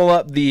trying to pull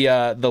up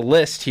the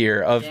list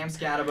here of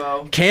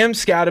Cam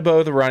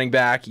Scatabo, the running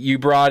back. You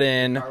brought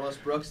in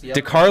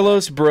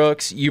DeCarlos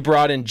Brooks. You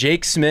brought in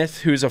Jake Smith,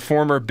 who's a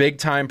former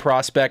big-time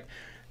prospect.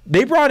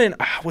 They brought in,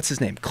 what's his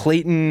name?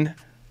 Clayton.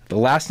 The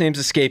last name's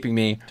escaping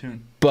me.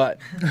 But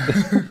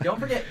don't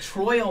forget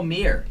Troy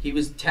O'Meara. He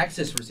was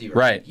Texas receiver.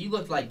 Right. He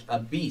looked like a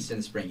beast in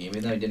the spring game,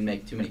 even though he didn't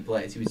make too many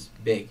plays. He was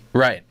big.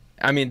 Right.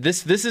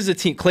 This is a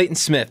team. Clayton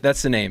Smith,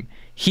 that's the name.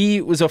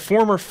 He was a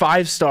former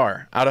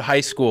 5-star out of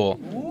high school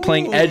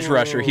playing edge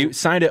rusher. He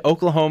signed at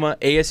Oklahoma.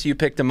 ASU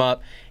picked him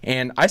up,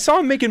 and I saw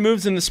him making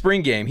moves in the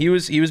spring game. He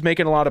was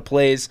making a lot of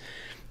plays.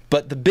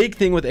 But the big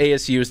thing with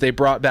ASU is they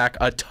brought back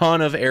a ton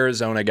of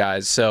Arizona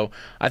guys. So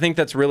I think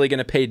that's really going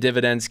to pay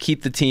dividends,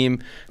 keep the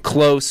team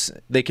close.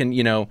 They can,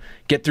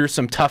 get through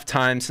some tough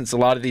times since a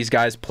lot of these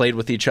guys played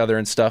with each other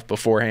and stuff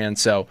beforehand.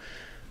 So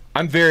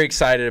I'm very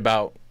excited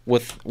about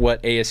with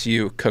what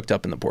ASU cooked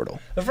up in the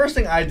portal. The first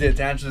thing I did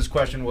to answer this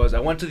question was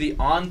I went to the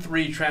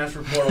On3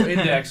 transfer portal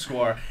index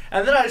score,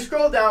 and then I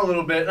scrolled down a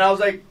little bit, and I was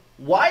like,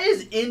 why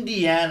is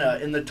Indiana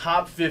in the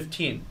top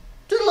 15?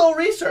 Did a little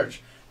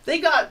research. They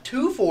got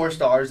 2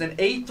 4-stars and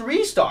 8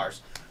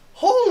 3-stars.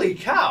 Holy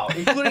cow,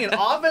 including an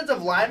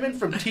offensive lineman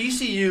from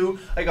TCU,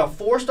 like a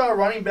 4-star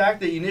running back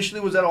that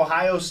initially was at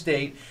Ohio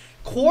State,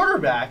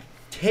 quarterback,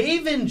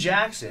 Taven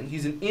Jackson,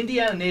 he's an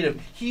Indiana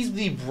native. He's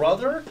the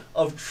brother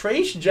of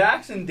Trace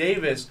Jackson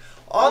Davis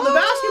on the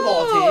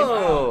basketball team.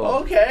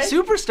 Okay.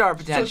 Superstar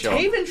potential. So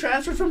Taven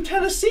transferred from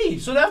Tennessee.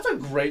 So that's a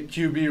great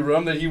QB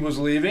room that he was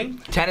leaving.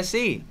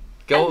 Tennessee.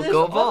 And this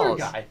Go other Vols.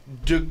 guy,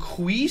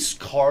 DeQuise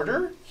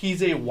Carter,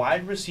 he's a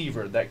wide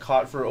receiver that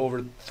caught for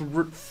over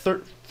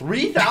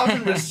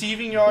 3,000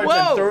 receiving yards Whoa.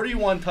 and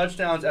 31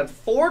 touchdowns at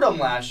Fordham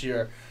last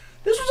year.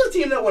 This was a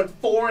team that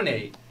went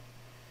 4-8.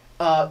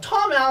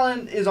 Tom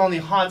Allen is on the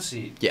hot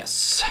seat.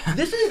 Yes.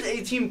 This is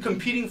a team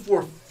competing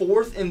for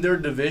 4th in their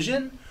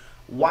division.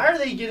 Why are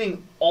they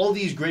getting all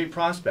these great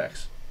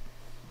prospects?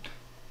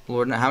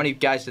 Lord, how many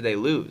guys did they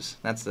lose?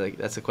 That's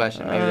the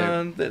question.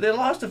 Maybe They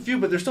lost a few,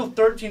 but they're still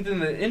 13th in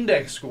the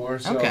index score.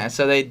 So. Okay,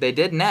 so they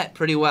did net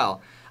pretty well.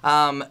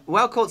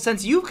 Well, Colt,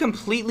 since you've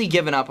completely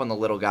given up on the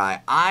little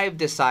guy, I've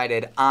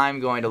decided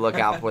I'm going to look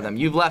out for them.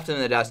 You've left them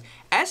in the dust.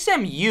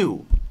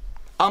 SMU,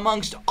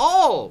 amongst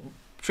all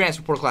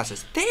transfer portal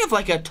classes, they have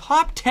like a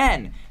top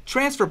 10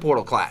 transfer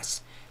portal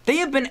class. They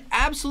have been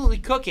absolutely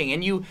cooking,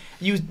 and you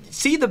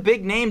see the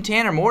big name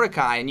Tanner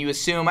Mordecai, and you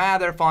assume,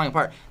 they're falling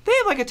apart. They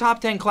have like a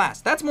top 10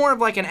 class. That's more of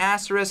like an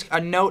asterisk,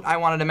 a note I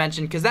wanted to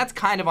mention, because that's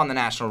kind of on the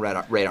national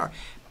radar.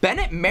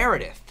 Bennett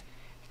Meredith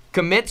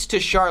commits to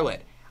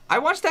Charlotte. I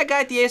watched that guy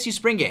at the ASU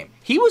spring game.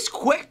 He was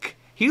quick.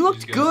 He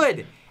looked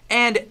good.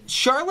 And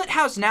Charlotte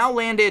has now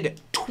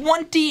landed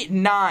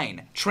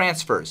 29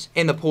 transfers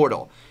in the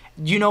portal.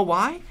 You know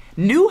why?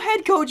 New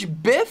head coach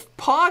Biff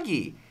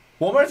Poggi.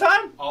 One more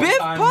time? Biff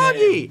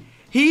Poggi.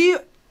 He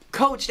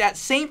coached at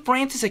St.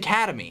 Francis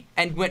Academy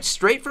and went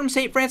straight from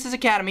St. Francis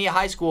Academy, a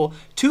high school,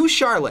 to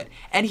Charlotte.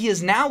 And he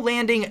is now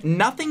landing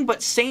nothing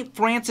but St.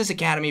 Francis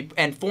Academy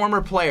and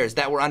former players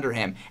that were under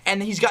him.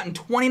 And he's gotten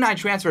 29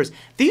 transfers.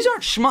 These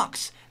aren't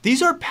schmucks.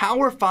 These are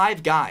Power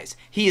 5 guys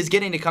he is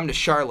getting to come to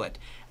Charlotte.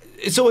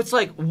 So it's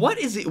like, what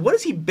is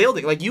he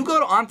building? Like, you go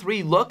to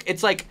On3, look,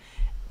 it's like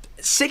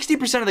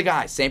 60% of the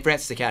guys, St.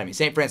 Francis Academy,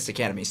 St. Francis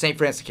Academy, St.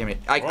 Francis Academy.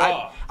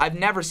 I've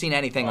never seen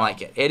anything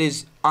like it. It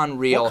is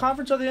unreal. What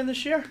conference are they in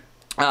this year?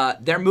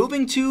 They're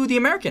moving to the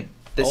American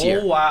this year.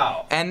 Oh,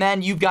 wow. And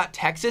then you've got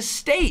Texas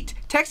State.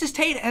 Texas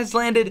State has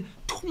landed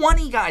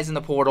 20 guys in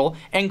the portal,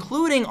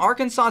 including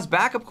Arkansas's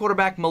backup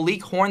quarterback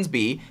Malik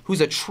Hornsby,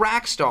 who's a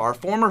track star,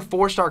 former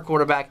 4-star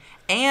quarterback,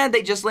 and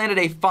they just landed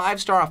a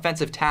 5-star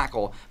offensive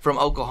tackle from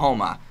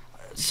Oklahoma.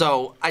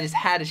 So I just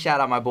had to shout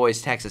out my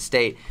boys, Texas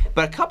State.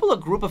 But a couple of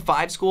Group of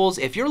 5 schools,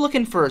 if you're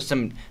looking for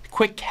some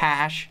quick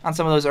cash on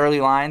some of those early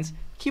lines,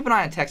 keep an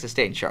eye on Texas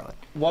State and Charlotte.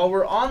 While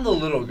we're on the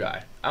little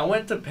guy, I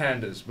went to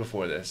Pandas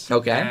before this.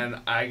 Okay.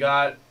 And I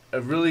got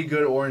a really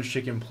good orange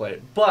chicken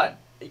plate. But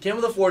it came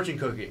with a fortune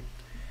cookie.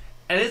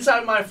 And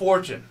inside my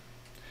fortune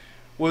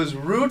was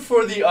root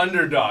for the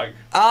underdog.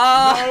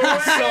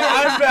 Oh, So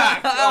I'm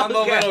back on the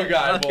little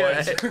guy,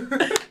 boys.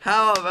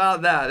 How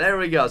about that? There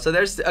we go. So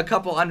there's a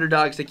couple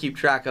underdogs to keep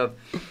track of.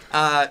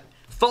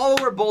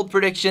 Follower bold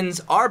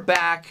predictions are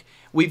back.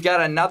 We've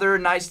got another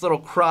nice little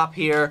crop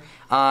here,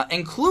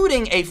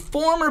 including a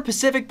former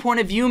Pacific Point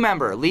of View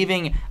member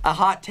leaving a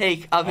hot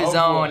take of his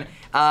own.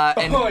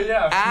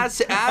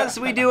 As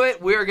we do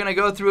it, we're going to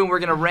go through and we're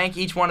going to rank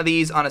each one of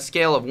these on a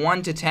scale of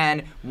 1 to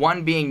 10,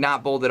 1 being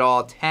not bold at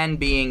all, 10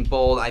 being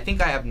bold. I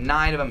think I have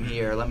 9 of them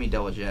here. Let me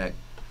double check.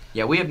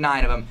 Yeah, we have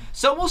 9 of them.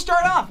 So we'll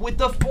start off with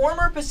the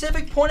former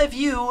Pacific Point of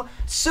View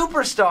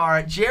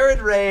superstar, Jared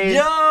Reyes.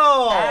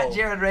 At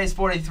Jared Reyes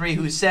 43,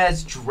 who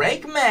says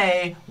Drake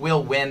May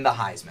will win the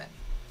Heisman.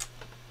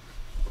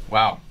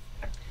 Wow.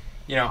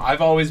 You know,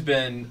 I've always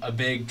been a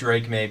big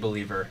Drake May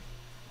believer.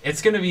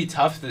 It's going to be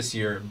tough this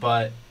year,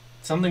 but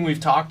something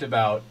we've talked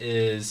about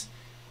is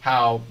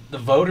how the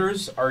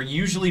voters are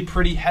usually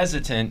pretty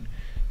hesitant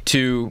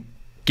to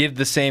give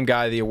the same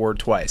guy the award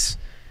twice.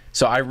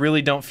 So I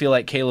really don't feel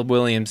like Caleb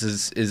Williams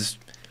is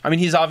I mean,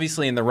 he's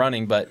obviously in the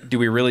running, but do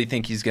we really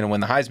think he's going to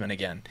win the Heisman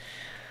again?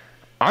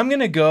 I'm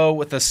going to go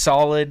with a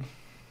solid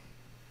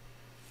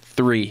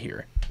 3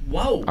 here.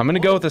 Whoa. I'm going to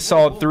go with a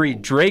solid 3.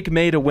 Drake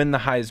May to win the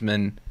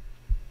Heisman.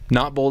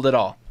 Not bold at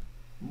all.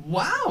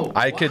 Wow.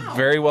 I could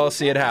very well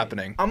see it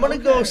happening. I'm going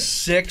to go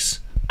 6.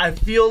 I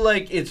feel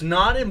like it's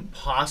not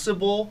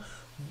impossible.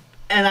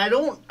 And I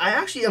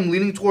actually am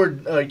leaning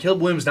toward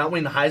Caleb Williams not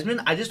winning the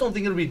Heisman. I just don't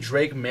think it'll be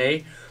Drake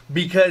May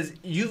because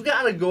you've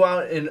got to go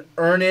out and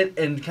earn it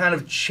and kind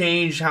of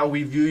change how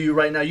we view you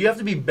right now. You have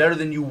to be better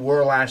than you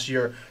were last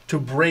year to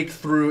break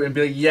through and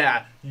be like,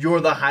 yeah,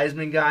 you're the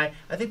Heisman guy.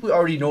 I think we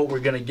already know what we're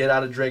going to get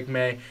out of Drake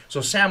May.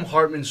 So Sam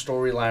Hartman's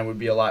storyline would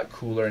be a lot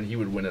cooler and he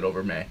would win it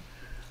over May.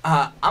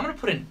 I'm gonna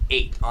put an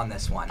 8 on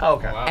this one.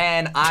 Okay. Wow.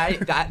 And I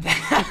think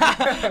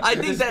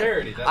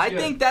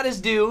that is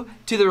due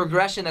to the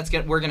regression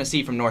we're gonna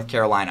see from North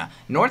Carolina.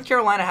 North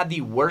Carolina had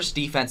the worst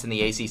defense in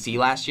the ACC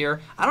last year.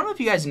 I don't know if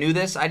you guys knew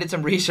this. I did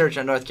some research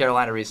on North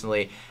Carolina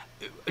recently.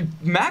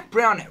 Mac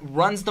Brown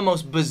runs the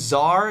most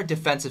bizarre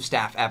defensive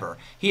staff ever.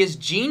 He has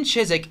Gene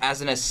Chizik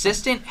as an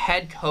assistant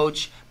head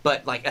coach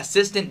but like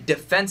assistant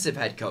defensive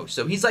head coach.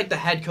 So he's like the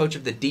head coach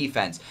of the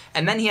defense.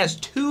 And then he has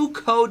 2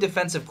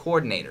 co-defensive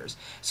coordinators.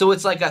 So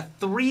it's like a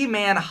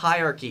 3-man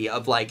hierarchy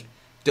of like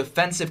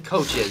defensive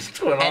coaches.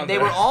 And they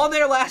were all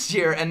there last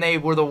year, and they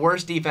were the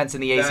worst defense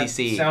in the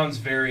ACC. Sounds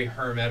very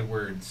Herm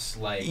Edwards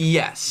like.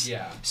 Yes.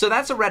 Yeah. So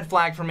that's a red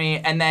flag for me.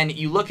 And then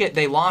you look at,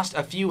 they lost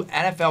a few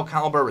NFL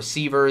caliber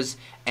receivers,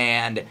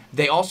 and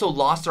they also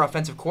lost their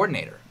offensive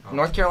coordinator.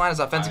 North Carolina's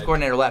offensive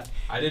coordinator left.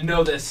 I didn't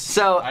know this.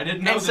 So I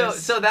didn't know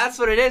this. So that's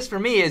what it is for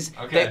me. Is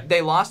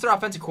they lost their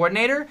offensive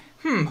coordinator.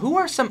 Who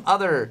are some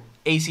other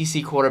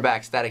ACC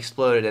quarterbacks that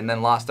exploded and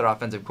then lost their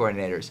offensive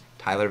coordinators?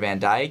 Tyler Van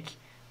Dyke,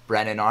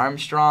 Brennan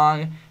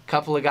Armstrong, a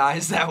couple of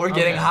guys that were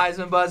getting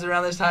Heisman buzz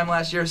around this time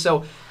last year.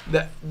 So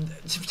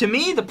to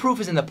me, the proof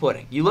is in the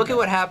pudding. You look at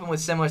what happened with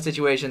similar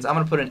situations. I'm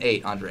going to put an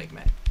 8 on Drake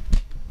May.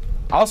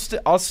 I'll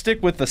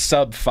stick with the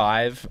sub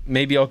 5.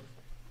 Maybe I'll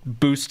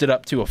boost it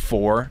up to a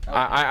 4. Okay.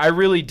 I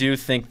really do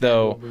think,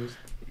 though,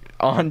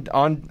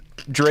 on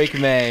Drake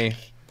May,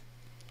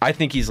 I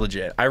think he's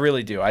legit. I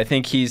really do. I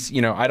think he's,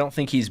 I don't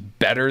think he's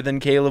better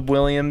than Caleb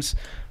Williams,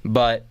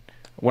 but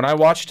when I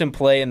watched him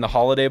play in the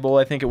Holiday Bowl,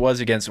 I think it was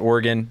against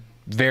Oregon,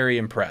 very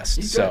impressed.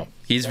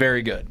 He's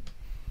very good.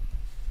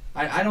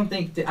 I don't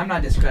think I'm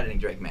not discrediting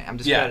Drake May. I'm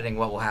discrediting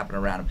what will happen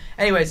around him.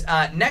 Anyways,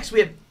 next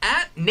we have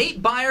at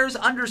Nate Byers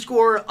 _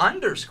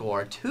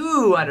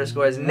 2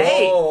 underscores.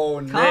 Nate,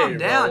 calm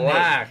down,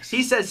 relax. Nate.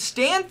 He says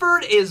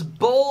Stanford is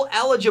bowl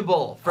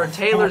eligible for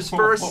Taylor's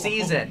first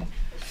season.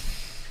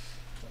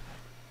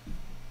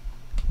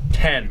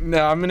 10.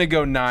 No, I'm gonna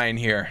go 9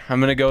 here. I'm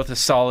gonna go with a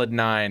solid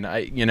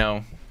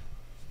 9.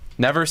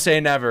 Never say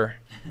never.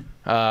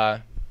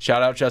 Shout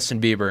out Justin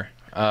Bieber.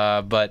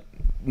 But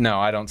no,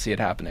 I don't see it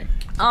happening.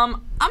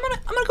 I'm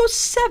gonna go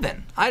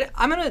 7.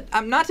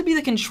 I'm not to be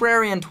the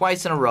contrarian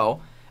twice in a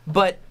row,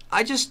 but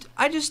I just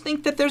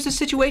think that there's a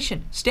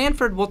situation.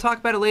 Stanford, we'll talk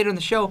about it later in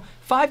the show.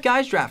 5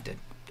 guys drafted.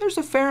 There's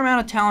a fair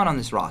amount of talent on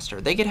this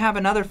roster. They could have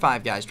another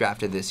 5 guys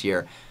drafted this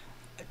year.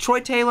 Troy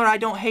Taylor, I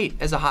don't hate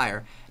as a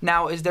hire.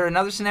 Now, is there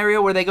another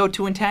scenario where they go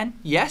 2-10?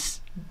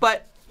 Yes,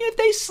 but if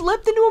they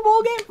slipped into a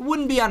bowl game, it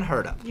wouldn't be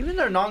unheard of. Even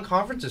their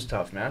non-conference is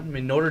tough, man. I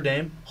mean, Notre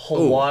Dame,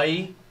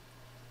 Hawaii. Ooh.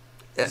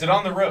 Is it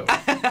on the road?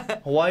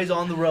 Hawaii's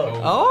on the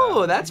road.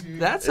 Oh, that's a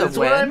win.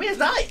 What I mean. It's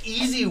not an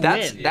easy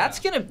win.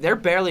 They're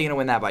barely gonna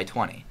win that by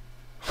 20.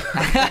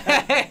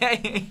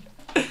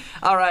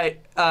 All right,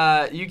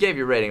 you gave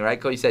your rating,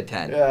 right, Cole? You said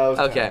 10. Yeah, I was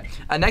 10. Okay.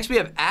 Next we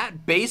have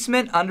at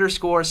basement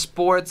 _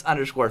 sports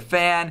 _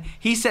 fan.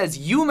 He says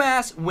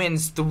UMass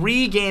wins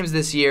 3 games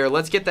this year.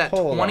 Let's get that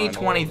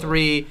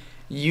 2023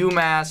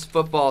 UMass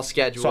football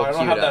schedule. So I don't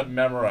queued have up. that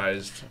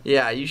memorized.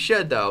 Yeah, you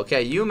should though.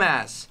 Okay,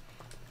 UMass.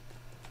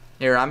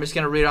 Here, I'm just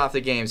gonna read off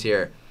the games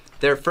here.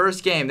 Their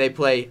first game, they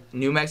play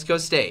New Mexico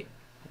State,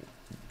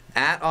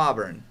 at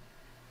Auburn,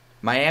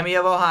 Miami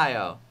of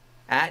Ohio,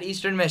 at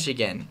Eastern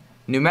Michigan,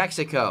 New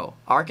Mexico,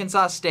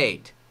 Arkansas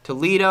State,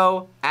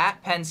 Toledo,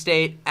 at Penn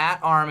State, at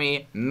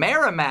Army,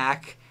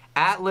 Merrimack,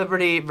 at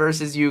Liberty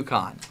versus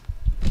UConn.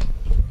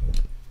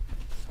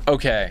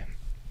 Okay.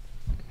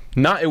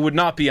 It would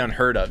not be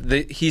unheard of.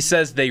 He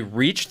says they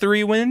reach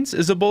 3 wins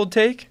is a bold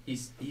take? He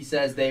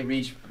says they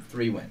reach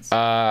 3 wins.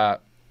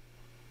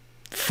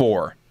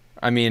 4.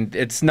 I mean,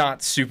 it's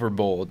not super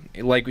bold.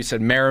 Like we said,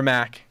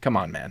 Merrimack. Come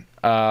on, man.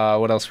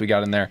 What else we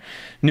got in there?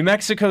 New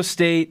Mexico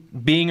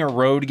State being a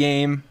road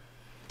game.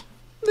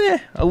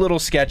 A little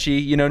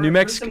sketchy. New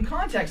Mexico. For some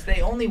context,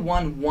 they only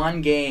won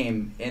 1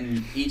 game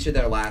in each of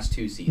their last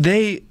 2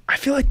 seasons. I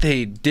feel like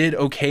they did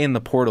okay in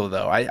the portal,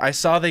 though. I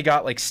saw they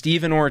got like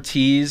Steven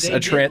Ortiz. They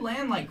did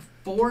land like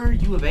 4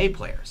 U of A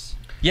players.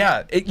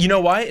 Yeah. You know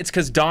why? It's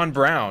because Don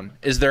Brown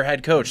is their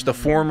head coach, the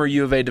former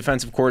U of A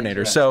defensive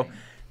coordinator. So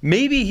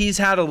maybe he's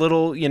had a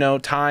little,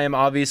 time,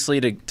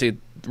 obviously, to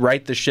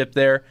right the ship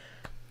there.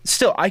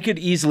 Still, I could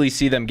easily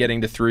see them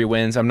getting to 3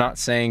 wins. I'm not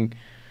saying,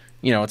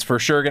 it's for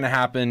sure going to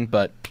happen,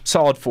 but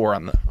solid 4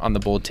 on the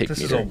bold take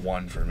meter. This is a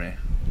 1 for me.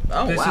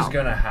 Oh, this wow. is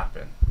going to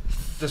happen.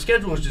 The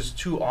schedule is just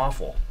too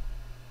awful.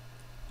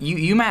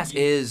 UMass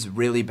is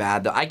really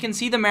bad, though. I can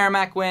see the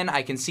Merrimack win.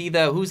 I can see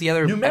who's the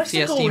other New FCS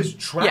Mexico team? is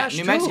trash,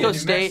 New Mexico too.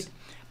 State.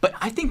 But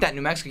I think that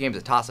New Mexico game is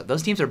a toss-up.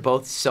 Those teams are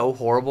both so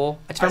horrible.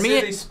 For me,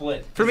 they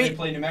split. For me, they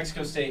play New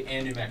Mexico State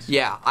and New Mexico.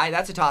 Yeah,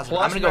 that's a toss-up.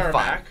 I'm going to go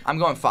 5. I'm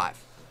going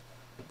 5.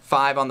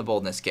 5 on the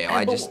boldness scale.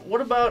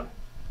 What about...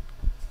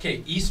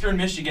 Okay, Eastern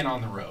Michigan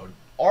on the road.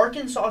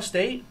 Arkansas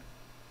State?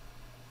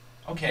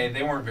 Okay,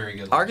 they weren't very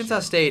good.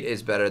 Arkansas State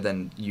is better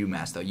than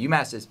UMass, though.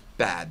 UMass is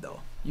bad, though.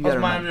 How's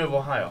Miami of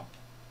Ohio?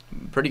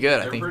 Pretty good,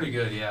 I think. They're pretty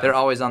good, yeah. They're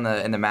always in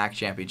the MAC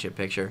championship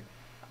picture.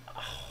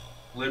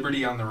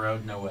 Liberty on the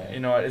road, no way. You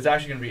know what? It's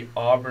actually going to be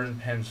Auburn,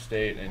 Penn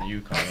State, and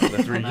UConn.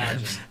 The 3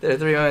 games. There are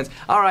 3 wins.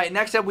 All right,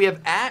 next up we have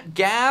at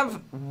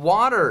Gav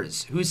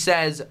Waters, who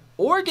says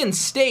Oregon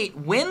State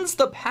wins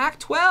the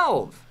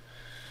Pac-12.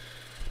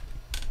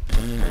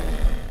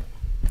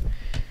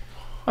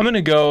 I'm going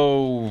to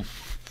go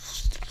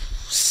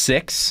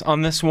 6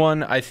 on this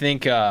one. I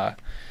think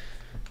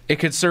It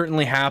could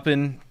certainly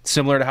happen,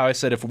 similar to how I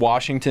said if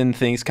Washington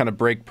things kind of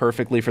break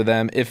perfectly for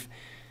them. If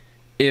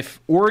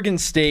Oregon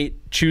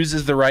State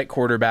chooses the right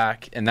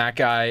quarterback and that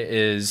guy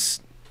is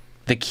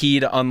the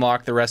key to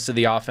unlock the rest of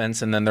the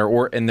offense, and then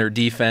their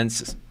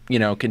defense,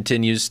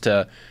 continues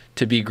to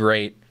be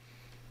great,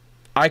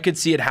 I could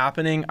see it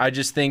happening. I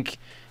just think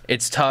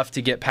it's tough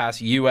to get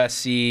past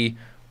USC,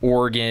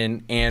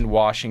 Oregon, and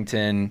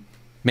Washington,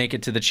 make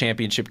it to the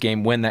championship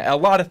game, win that. A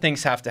lot of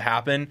things have to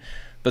happen.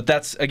 But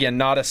that's, again,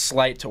 not a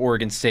slight to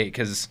Oregon State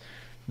because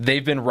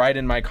they've been right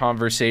in my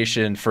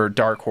conversation for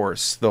dark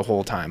horse the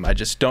whole time. I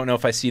just don't know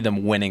if I see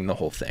them winning the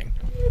whole thing.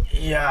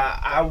 Yeah,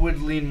 I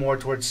would lean more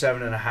towards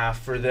 7.5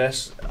 for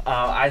this.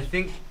 I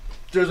think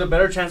there's a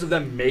better chance of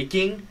them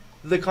making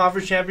the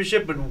conference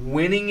championship, but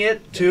winning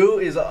it too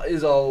is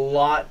a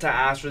lot to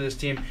ask for this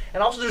team.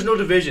 And also, there's no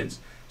divisions,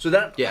 so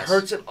that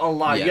hurts it a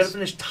lot. Yes. You got to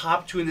finish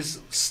top 2 in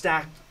this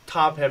stacked,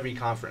 top-heavy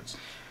conference.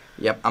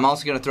 Yep, I'm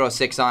also going to throw a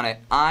 6 on it.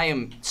 I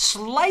am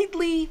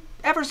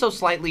ever so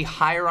slightly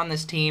higher on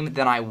this team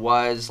than I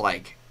was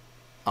like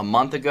a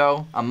month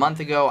ago. A month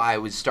ago, I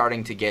was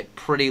starting to get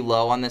pretty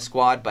low on this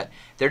squad, but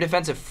their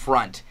defensive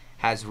front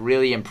has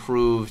really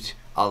improved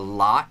a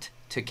lot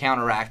to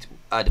counteract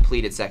a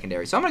depleted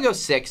secondary. So I'm going to go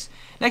 6.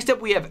 Next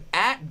up, we have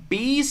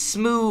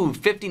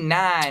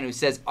 @BSmooth59, who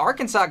says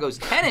Arkansas goes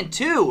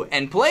 10-2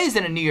 and plays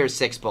in a New Year's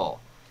Six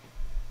Bowl.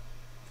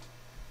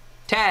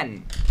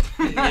 10.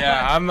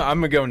 Yeah, I'm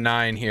gonna go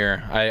 9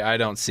 here. I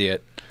don't see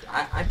it.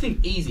 I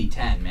think easy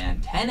 10,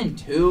 man.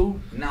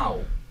 10-2?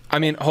 No. I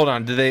mean, hold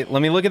on. Let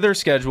me look at their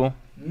schedule.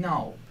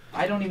 No.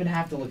 I don't even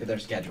have to look at their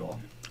schedule.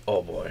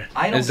 Oh, boy.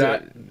 I don't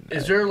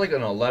Is there like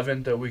an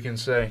 11 that we can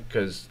say?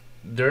 Because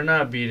they're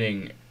not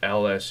beating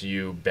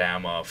LSU,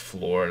 Bama,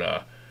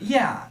 Florida.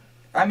 Yeah.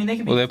 I mean, they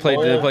can be... Well, did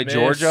they play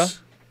Georgia?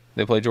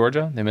 They play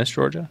Georgia? They missed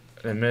Georgia?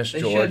 They missed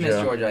Georgia. They should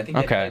miss Georgia. I think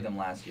they played them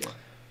last year.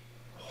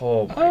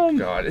 Oh, my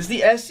God. It's the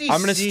SEC. I'm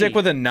going to stick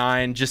with a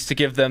 9 just to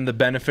give them the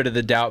benefit of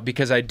the doubt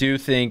because I do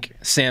think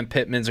Sam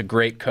Pittman's a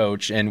great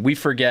coach. And we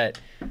forget,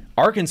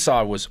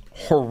 Arkansas was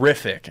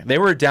horrific. They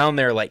were down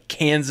there like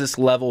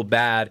Kansas-level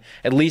bad,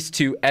 at least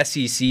to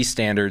SEC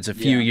standards a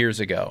few years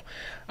ago.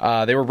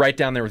 They were right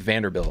down there with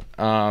Vanderbilt.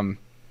 And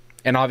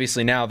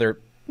obviously now they're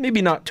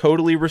maybe not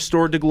totally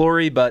restored to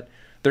glory, but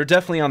they're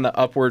definitely on the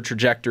upward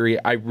trajectory.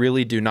 I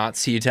really do not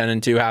see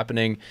 10-2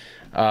 happening.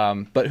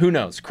 But who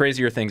knows?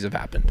 Crazier things have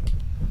happened.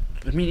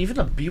 I mean, even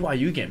the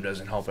BYU game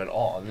doesn't help at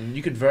all. I mean,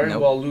 you could very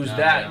well lose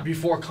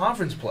before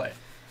conference play.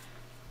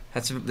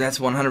 That's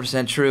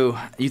 100% true.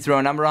 You throw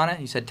a number on it?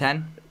 You said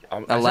 10?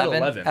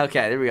 11?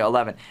 Okay, there we go,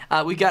 11.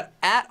 We got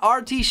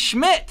 @RT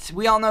Schmidt.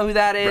 We all know who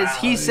that is.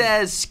 He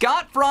says,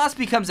 Scott Frost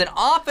becomes an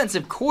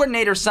offensive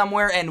coordinator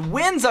somewhere and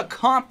wins a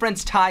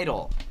conference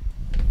title.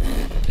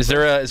 Is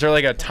there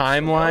like a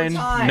timeline?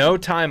 No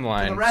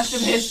timeline. For the rest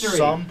of history.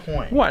 Some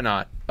point. Why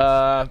not?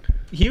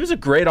 He was a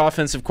great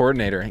offensive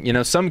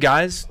coordinator. Some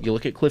guys, you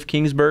look at Cliff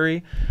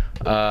Kingsbury,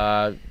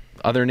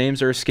 other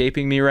names are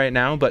escaping me right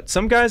now, but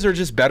some guys are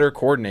just better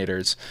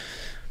coordinators.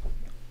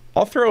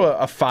 I'll throw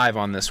a 5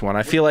 on this one.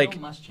 I feel like Will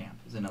Muschamp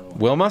is another one.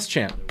 Will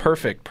Muschamp,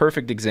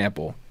 perfect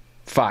example.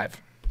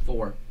 5.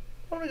 4.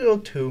 I'm going to go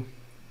 2.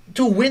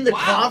 To win the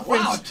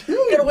conference. Wow, 2.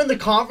 You got to win the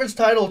conference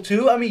title,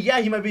 too. I mean,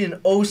 yeah, he might be an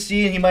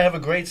OC and he might have a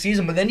great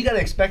season, but then you got to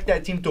expect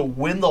that team to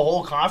win the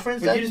whole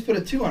conference. But you just put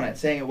a 2 on it,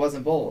 saying it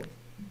wasn't bold.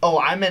 Oh,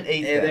 I meant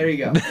 8. Yeah, there you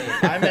go.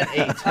 I meant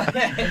 8.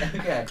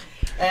 Okay.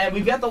 And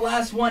we've got the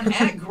last one.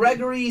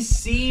 @Gregory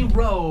C.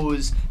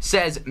 Rose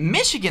says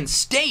Michigan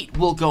State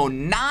will go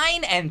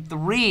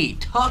 9-3.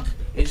 Tuck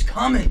is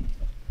coming.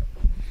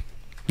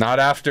 Not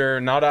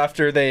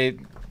after they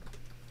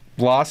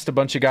lost a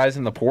bunch of guys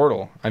in the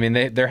portal. I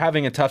mean, they're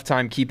having a tough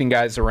time keeping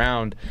guys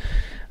around.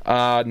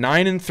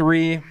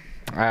 9-3,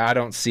 I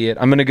don't see it.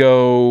 I'm going to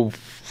go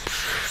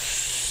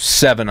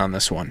 7 on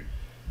this one.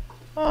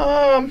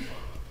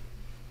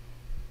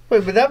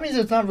 Wait, but that means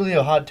it's not really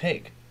a hot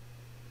take.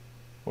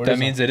 That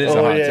means it is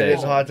a hot take. It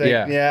is a hot take.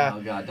 Yeah.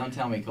 Oh, God. Don't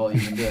tell me, Cole,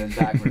 you've been doing this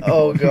backwards.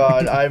 Oh,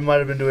 God. I might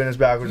have been doing this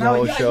backwards the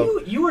whole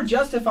show. You were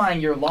justifying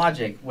your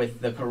logic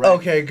with the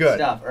correct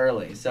stuff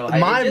early. So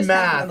my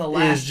math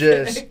is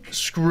just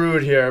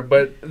screwed here,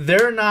 but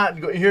they're not.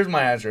 Here's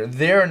my answer.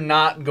 They're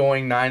not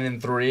going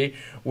 9-3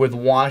 with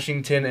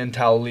Washington and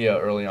Taulia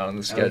early on in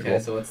the schedule. Okay,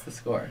 so what's the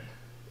score?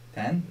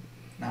 10?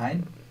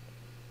 9?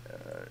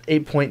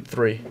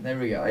 8.3. There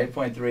we go,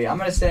 8.3. I'm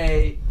going to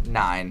say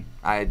 9.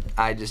 I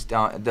just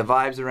don't. The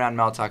vibes around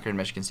Mel Tucker and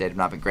Michigan State have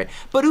not been great.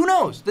 But who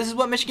knows? This is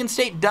what Michigan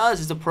State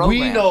does as a program.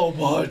 We know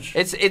much.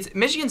 It's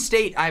Michigan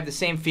State, I have the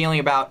same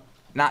feeling about,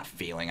 not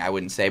feeling, I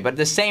wouldn't say, but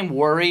the same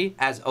worry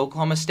as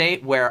Oklahoma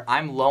State, where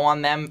I'm low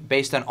on them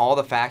based on all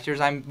the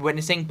factors I'm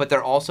witnessing, but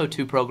they're also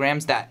two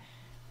programs that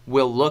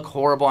will look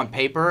horrible on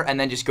paper and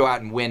then just go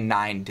out and win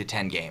 9 to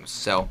 10 games.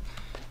 So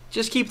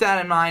just keep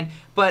that in mind.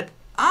 But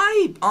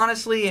I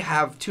honestly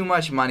have too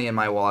much money in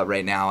my wallet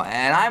right now,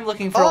 and I'm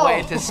looking for a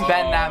way to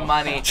spend that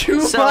money.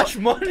 Too much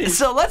money.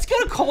 So let's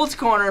go to Colts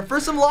Corner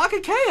for some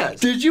Lockakayas.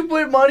 Did you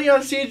put money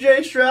on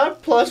C.J.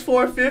 Stroud plus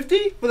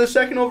 450 for the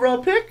second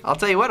overall pick? I'll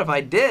tell you what, if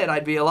I did,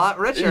 I'd be a lot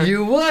richer.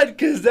 You would,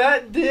 because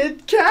that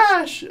did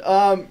cash.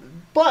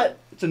 But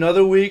it's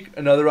another week,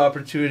 another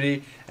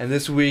opportunity, and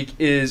this week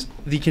is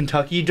the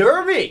Kentucky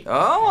Derby.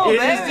 Oh,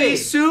 It is the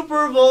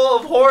Super Bowl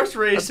of horse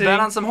racing. Let's bet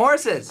on some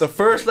horses. The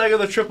first leg of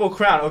the Triple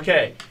Crown.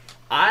 Okay,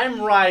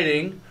 I'm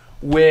riding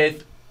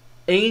with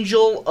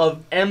Angel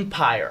of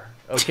Empire.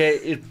 Okay,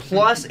 it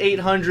plus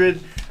 800.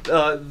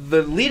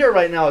 The leader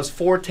right now is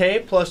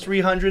Forte, plus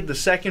 300. The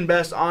second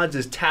best odds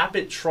is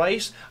Tappet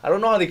Trice. I don't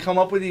know how they come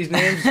up with these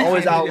names. It's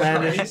always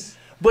outlandish.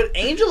 But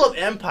Angel of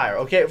Empire,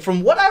 okay,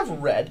 from what I've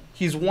read,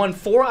 he's won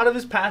 4 out of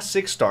his past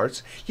 6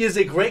 starts. He has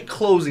a great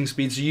closing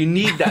speed, so you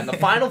need that. In the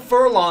final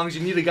furlongs,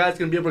 you need a guy that's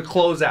going to be able to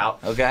close out.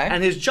 Okay.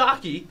 And his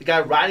jockey, the guy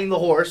riding the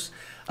horse.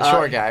 The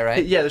short guy,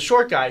 right? Yeah, the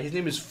short guy. His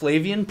name is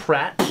Flavian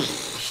Pratt.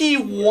 He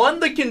won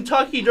the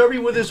Kentucky Derby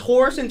with his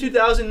horse in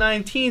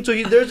 2019,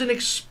 so there's an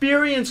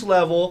experience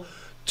level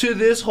to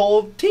this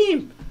whole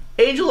team.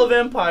 Angel of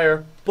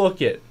Empire,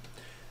 book it.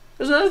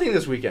 There's another thing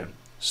this weekend.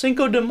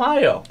 Cinco de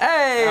Mayo.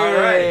 Hey! All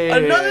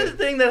right. Another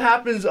thing that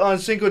happens on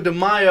Cinco de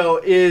Mayo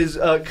is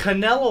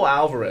Canelo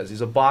Alvarez.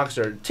 He's a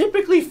boxer.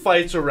 Typically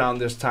fights around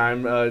this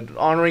time,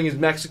 honoring his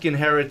Mexican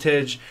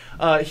heritage.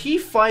 He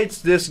fights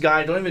this guy,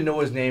 I don't even know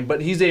his name,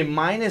 but he's a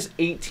minus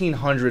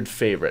 1,800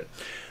 favorite.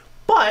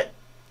 But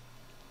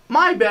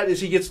my bet is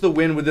he gets the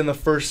win within the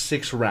first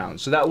 6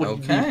 rounds. So that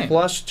would be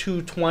plus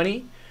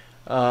 220.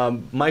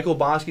 Michael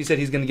Bosky said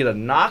he's going to get a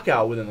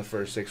knockout within the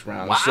first 6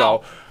 rounds. Wow.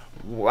 So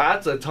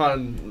that's a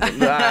ton.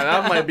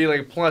 That might be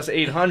like plus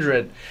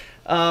 800.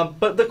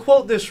 But the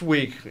quote this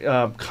week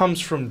comes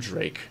from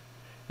Drake.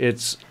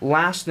 It's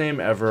last name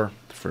ever,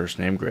 first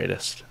name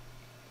greatest.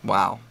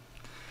 Wow.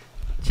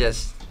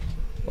 Just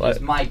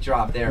mic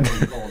drop there.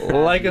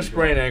 Like a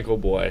sprained ankle,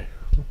 boy.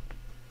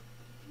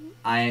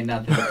 I ain't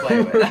nothing to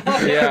play with.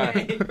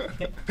 Yeah.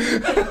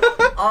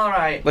 All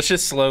right. Let's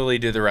just slowly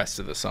do the rest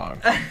of the song.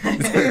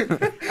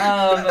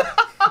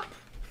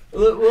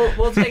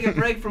 We'll take a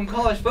break from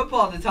college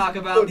football to talk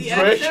about the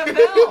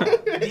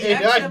XFL. The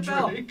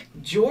XFL.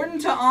 Jordan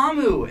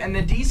Ta'amu and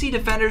the DC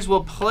Defenders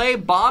will play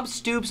Bob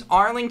Stoops'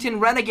 Arlington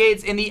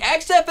Renegades in the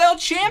XFL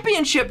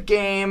championship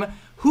game.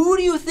 Who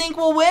do you think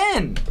will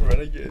win?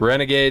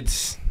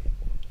 Renegades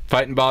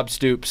fighting Bob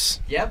Stoops.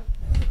 Yep.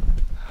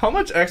 How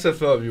much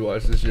XFL have you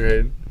watched this year,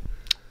 Hayden?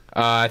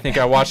 I think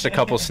I watched a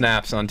couple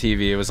snaps on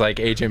TV. It was like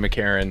AJ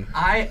McCarron.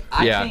 I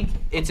think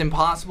it's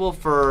impossible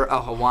for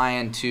a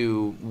Hawaiian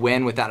to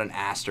win without an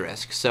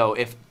asterisk. So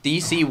if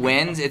DC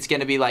wins, it's going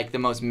to be like the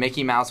most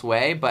Mickey Mouse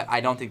way, but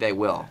I don't think they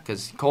will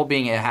because Cole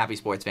being a Happy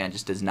Sports fan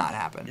just does not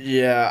happen.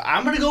 Yeah,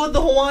 I'm going to go with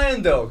the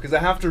Hawaiian, though, because I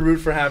have to root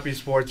for Happy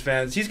Sports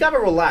fans. He's got to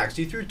relax.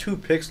 He threw 2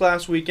 picks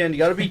last weekend. You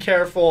got to be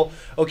careful.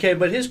 Okay,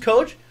 but his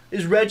coach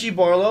is Reggie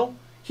Barlow.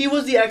 He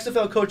was the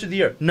XFL Coach of the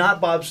Year, not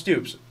Bob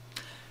Stoops.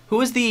 Who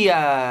was the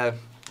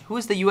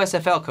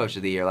USFL Coach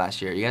of the Year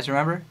last year? You guys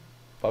remember?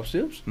 Bob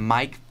Stoops?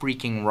 Mike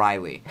freaking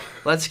Riley.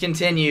 Let's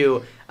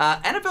continue.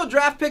 NFL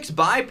draft picks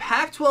by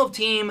Pac-12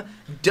 team.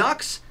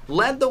 Ducks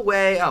led the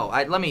way.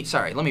 Let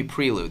me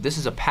prelude. This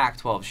is a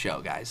Pac-12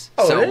 show, guys.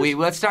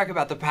 Let's talk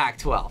about the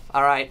Pac-12.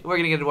 All right, we're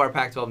gonna get into our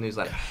Pac-12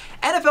 newsletter.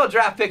 NFL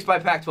draft picks by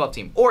Pac-12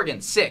 team.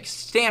 Oregon 6,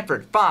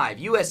 Stanford 5,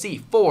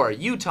 USC 4,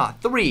 Utah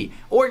 3,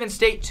 Oregon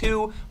State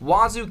 2,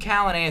 Wazoo,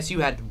 Cal, and ASU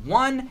had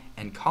 1,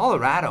 and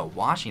Colorado,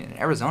 Washington, and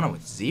Arizona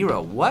with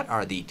 0. What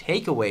are the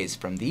takeaways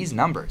from these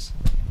numbers?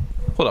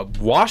 Hold up,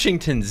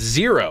 Washington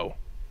 0.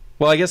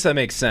 Well, I guess that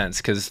makes sense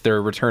because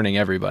they're returning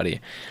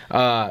everybody.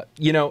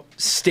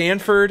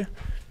 Stanford,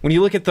 when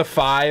you look at the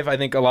 5, I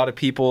think a lot of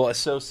people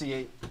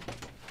associate.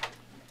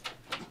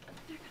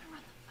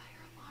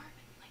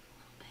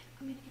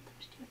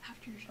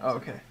 Oh,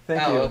 okay.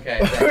 Thank you. Okay.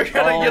 We're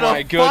going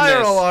to get a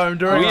fire alarm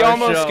during We our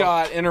almost show.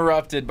 got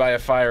interrupted by a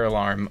fire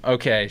alarm.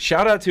 Okay.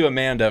 Shout out to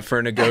Amanda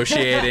for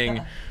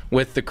negotiating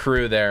with the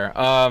crew there.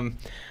 What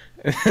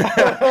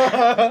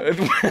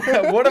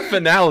a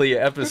finale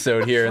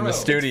episode here in the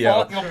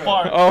studio.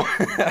 Oh.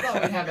 I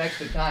thought we'd have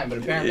extra time, but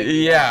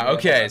apparently. Yeah,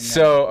 okay.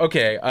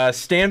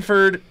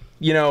 Stanford,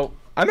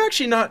 I'm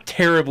actually not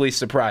terribly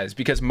surprised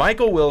because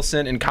Michael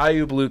Wilson and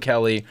Caillou Blue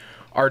Kelly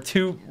are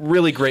 2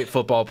 really great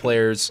football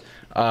players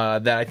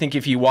that I think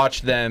if you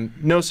watch them,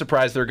 no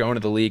surprise they're going to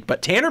the league.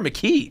 But Tanner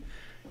McKee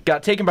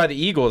got taken by the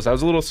Eagles. I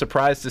was a little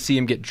surprised to see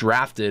him get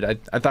drafted.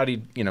 I thought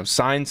he'd,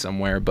 sign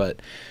somewhere, but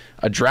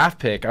a draft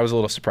pick, I was a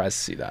little surprised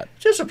to see that.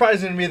 Just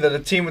surprising to me that a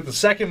team with the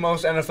second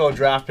most NFL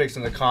draft picks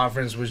in the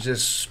conference was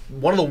just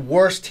one of the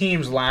worst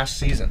teams last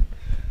season.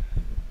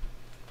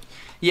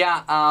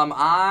 Yeah,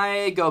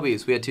 I go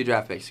Bees. We had 2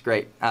 draft picks.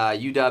 Great.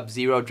 UW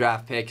 0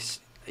 draft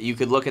picks. You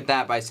could look at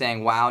that by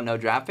saying, wow, no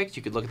draft picks.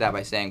 You could look at that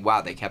by saying, wow,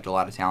 they kept a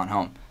lot of talent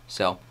home.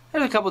 So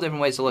There's a couple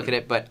different ways to look at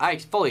it, but I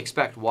fully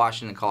expect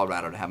Washington and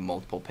Colorado to have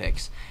multiple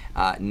picks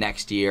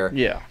next year.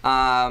 Yeah.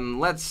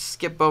 Let's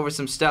skip over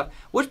some stuff.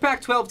 Which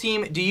Pac-12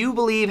 team do you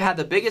believe had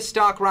the biggest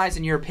stock rise,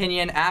 in your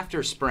opinion,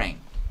 after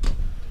spring?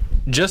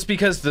 Just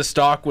because the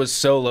stock was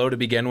so low to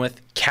begin with,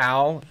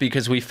 Cal,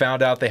 because we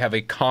found out they have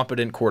a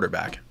competent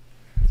quarterback.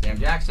 Sam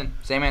Jackson.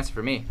 Same answer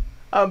for me.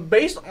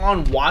 Based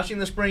on watching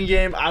the spring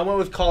game, I went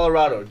with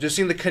Colorado. Just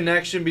seeing the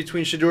connection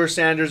between Shedeur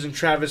Sanders and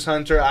Travis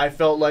Hunter, I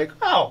felt like,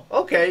 oh,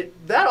 okay,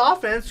 that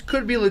offense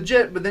could be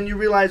legit, but then you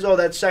realize, oh,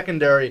 that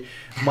secondary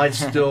might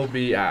still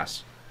be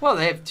ass. Well,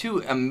 they have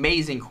two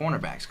amazing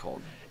cornerbacks,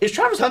 Colt. Is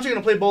Travis Hunter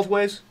going to play both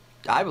ways?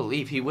 I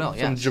believe he will,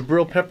 From yes.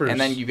 Jabril Peppers. And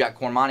then you've got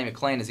Cormani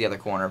McClain as the other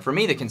corner. For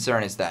me, the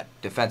concern is that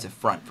defensive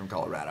front from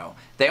Colorado.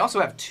 They also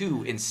have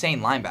two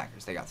insane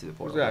linebackers they got through the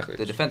portal. Exactly.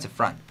 The defensive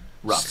front,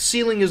 rough.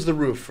 Ceiling is the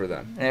roof for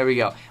them. There we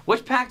go.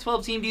 Which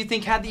Pac-12 team do you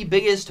think had the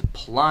biggest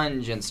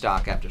plunge in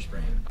stock after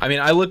spring? I mean,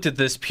 I looked at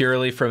this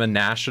purely from a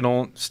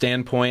national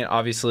standpoint.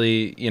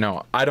 Obviously,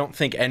 I don't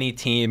think any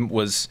team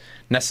was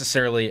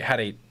necessarily had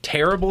a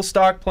terrible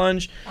stock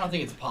plunge. I don't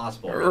think it's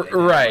possible.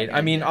 Right.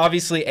 I mean,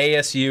 obviously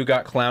ASU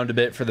got clowned a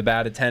bit for the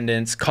bad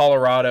attendance.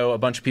 Colorado, a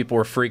bunch of people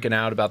were freaking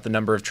out about the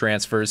number of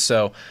transfers.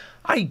 So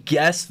I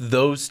guess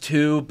those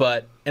two,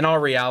 but in all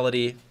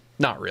reality,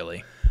 not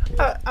really.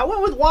 I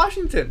went with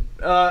Washington.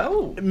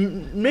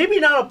 Maybe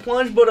not a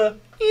plunge, but a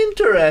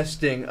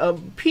interesting.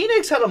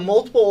 Penix had a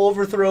multiple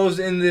overthrows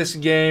in this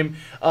game.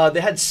 They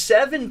had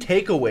 7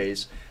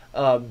 takeaways.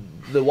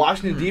 The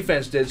Washington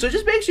defense did. So it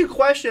just makes you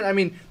question. I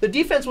mean, the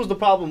defense was the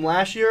problem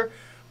last year.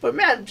 But,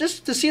 man,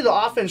 just to see the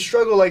offense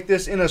struggle like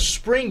this in a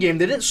spring game,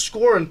 they didn't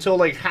score until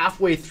like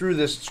halfway through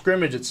this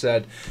scrimmage, it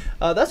said.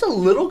 That's a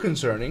little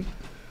concerning.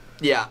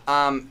 Yeah,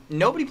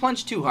 nobody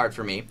plunged too hard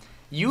for me.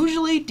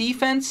 Usually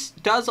defense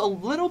does a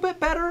little bit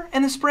better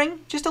in the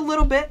spring, just a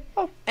little bit.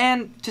 Oh.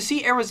 And to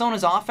see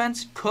Arizona's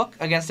offense cook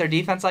against their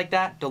defense like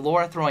that,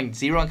 Delora throwing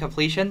 0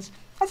 incompletions,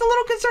 that's a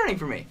little concerning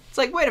for me. It's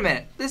like, wait a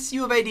minute, this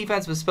U of A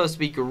defense was supposed to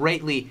be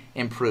greatly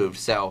improved.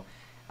 So,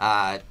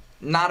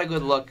 not a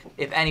good look.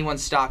 If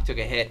anyone's stock took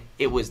a hit,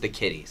 it was the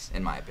Kitties,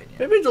 in my opinion.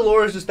 Maybe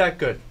Delora's just that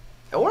good.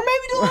 Or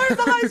maybe Delora's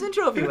the Heisman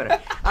Trophy winner.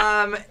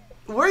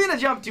 We're going to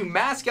jump to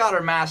Mascot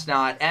or Mask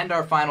Not, end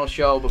our final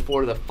show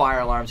before the fire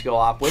alarms go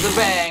off with a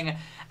bang.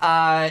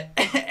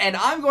 And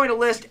I'm going to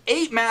list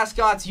 8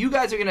 mascots. You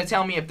guys are going to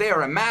tell me if they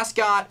are a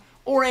mascot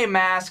or a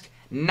mask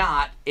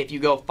not. If you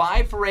go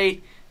 5 for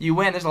 8, you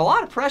win. There's a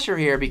lot of pressure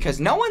here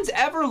because no one's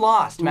ever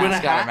lost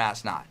Mascot or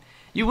Mask Not.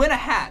 You win a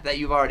hat that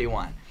you've already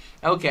won.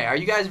 Okay, are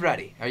you guys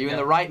ready? Are you in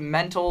the right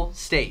mental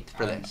state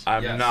for this?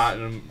 I'm Yes. not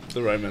in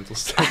the right mental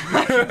state.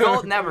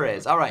 Colt never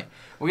is. All right,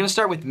 we're going to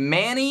start with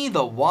Manny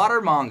the Water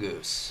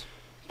Mongoose.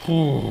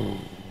 I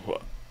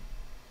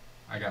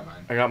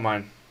got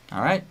mine.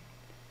 All right,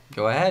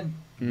 go ahead.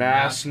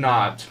 Mask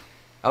not.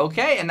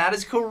 Okay, and that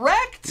is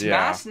correct. Yeah.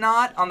 Mask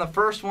not on the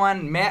first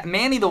one.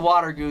 Manny the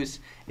Water Goose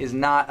is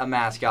not a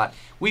mascot.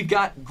 We've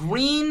got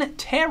Green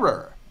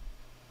Terror.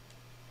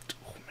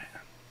 Oh,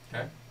 man.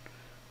 Okay.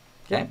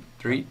 Okay,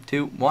 3,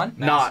 2, 1.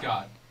 Not.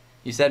 Mascot.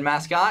 You said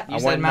mascot. You I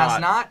said went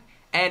mask not. not.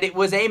 And it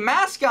was a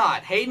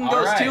mascot. Hayden All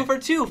goes right. 2 for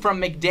 2 from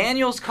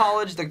McDaniels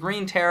College. The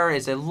Green Terror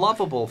is a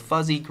lovable,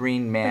 fuzzy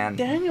green man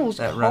McDaniels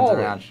that College.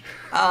 runs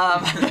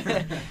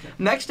around.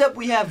 Next up,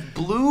 we have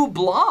Blue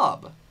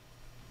Blob.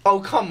 Oh,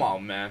 come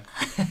on, man.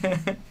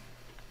 I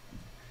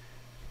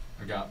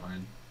got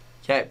mine.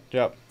 Okay,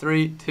 Yep.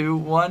 3, 2,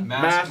 1.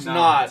 Mask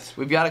not.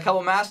 We've got a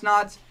couple mask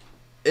knots.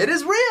 It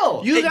is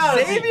real. You gotta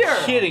be Xavier.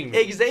 kidding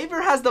me.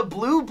 Xavier has the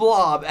blue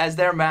blob as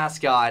their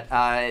mascot,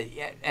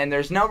 and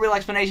there's no real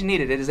explanation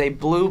needed. It is a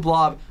blue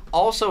blob,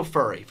 also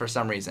furry for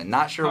some reason.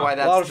 Not sure why a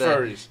lot that's of the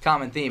furries.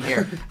 common theme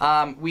here.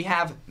 We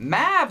have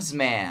Mavs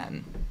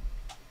Man.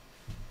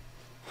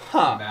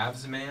 Huh.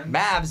 Mavs man.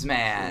 Mavs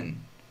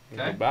Man.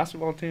 Okay. The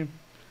basketball team.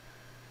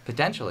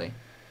 Potentially.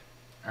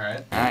 All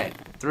right. All right.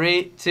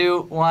 3,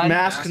 2, 1.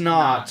 Mask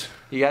not.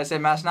 You guys say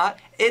mask not?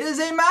 It is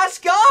a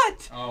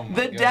mascot! Oh my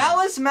The goodness.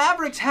 Dallas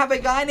Mavericks have a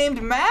guy named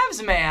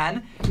Mavs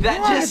Man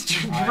that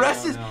just I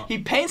dresses. don't know. He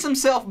paints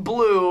himself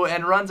blue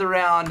and runs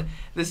around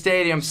the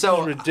stadium.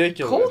 So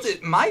ridiculous. Colt,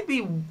 it might be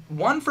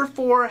 1 for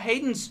 4.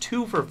 Hayden's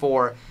 2 for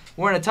 4.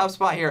 We're in a tough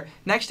spot here.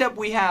 Next up,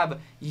 we have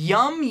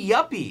Yum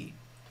Yuppie.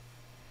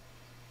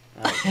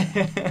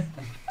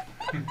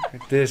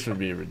 This would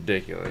be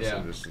ridiculous. Yeah.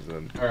 If this is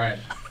a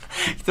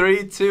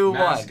 3, 2, 1.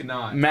 Mask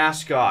not.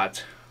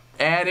 mascot.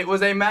 And it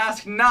was a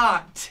mask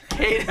not.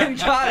 Hayden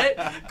got it.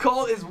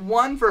 Colt is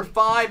 1 for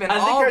 5 and I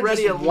think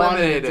already I just wanted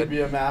it eliminated. to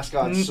be a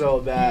mascot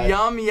so bad.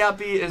 Yum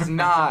Yuppie is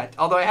not.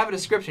 Although I have a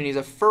description. He's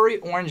a furry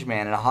orange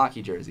man in a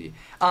hockey jersey.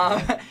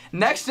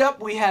 Next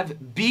up, we have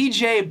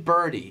BJ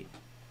Birdie.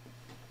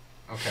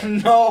 Okay.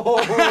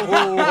 No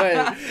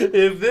way.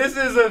 If this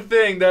is a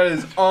thing, that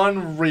is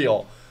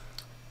unreal.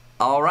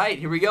 All right,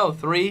 here we go.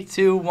 3,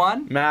 2,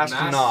 1. Mask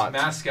not.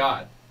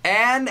 Mascot.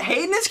 And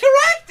Hayden is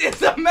correct.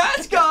 It's a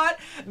mascot.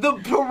 The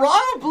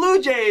Toronto Blue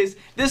Jays.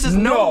 This is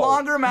no No.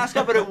 longer a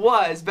mascot, but it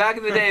was. Back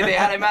in the day, they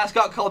had a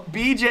mascot called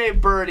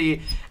BJ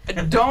Birdie.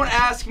 Don't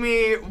ask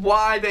me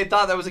why they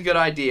thought that was a good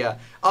idea.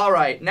 All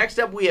right, next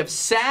up we have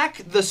Sack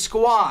the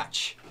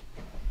Squatch.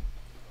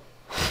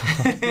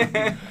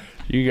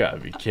 You gotta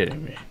be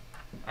kidding me.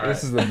 All This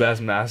right. is the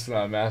best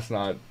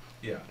mascot.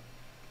 Yeah.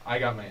 I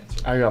got my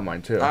answer. I got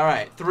mine too. All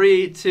right,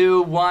 3,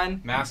 2,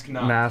 1. Mask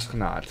not.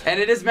 Mascot. And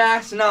it is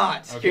Max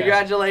Knott. Okay.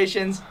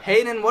 Congratulations.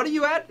 Hayden, what are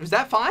you at? Was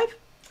that 5?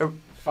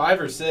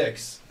 5 or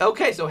 6.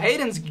 Okay, so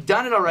Hayden's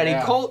done it already.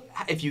 Yeah. Colt,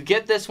 if you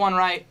get this one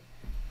right,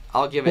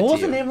 I'll give it What to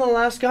was you. the name of the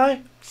last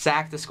guy?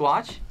 Sack the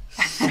Squatch.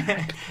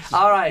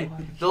 All right,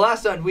 the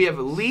last one, we have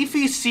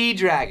Leafy Sea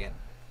Dragon.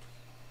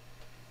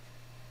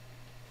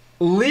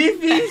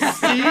 Leafy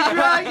Sea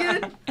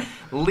Dragon?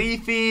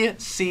 Leafy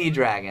Sea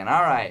Dragon.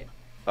 All right.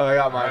 Oh, I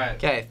got All mine. right.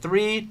 Okay,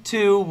 3,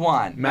 2,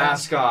 1.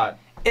 Mascot.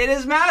 It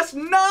is Mask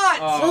Knott.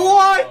 Oh.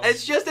 What?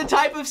 It's just a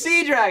type of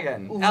sea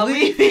dragon. A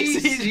leafy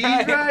sea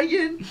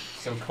dragon.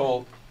 So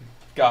Colt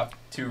got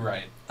 2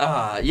 right.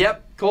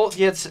 Yep. Colt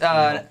gets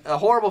a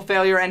horrible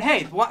failure, and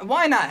hey,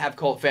 why not have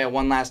Colt fail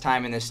one last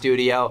time in the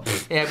studio?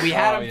 Yeah, we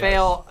had him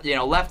fail,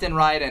 left and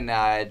right,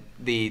 and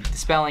the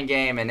spelling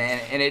game, and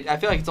I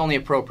feel like it's only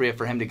appropriate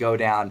for him to go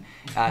down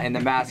in the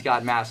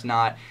mascot Mask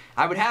Knott.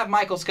 I would have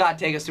Michael Scott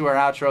take us through our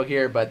outro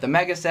here, but the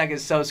Mega Seg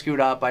is so screwed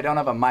up. I don't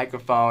have a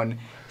microphone, The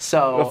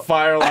so.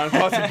 fire alarm's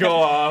about to go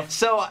off.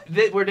 So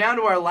we're down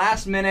to our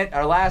last minute,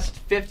 our last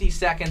 50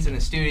 seconds in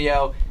the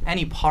studio.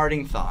 Any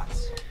parting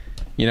thoughts?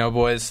 You know,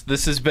 boys,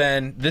 this has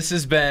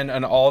been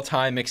an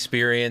all-time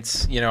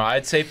experience.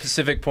 I'd say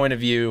Pacific Point of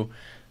View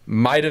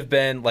might have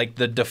been like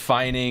the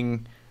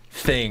defining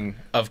thing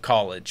of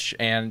college.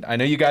 And I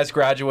know you guys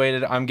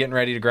graduated. I'm getting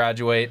ready to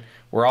graduate.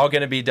 We're all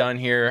going to be done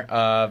here.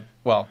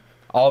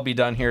 I'll be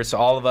done here, so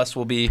all of us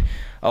will be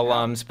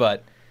alums.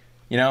 But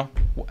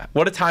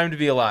what a time to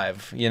be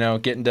alive.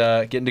 Getting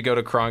to go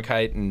to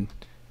Cronkite and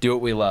do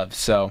what we love.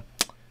 So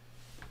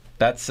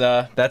that's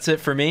it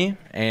for me,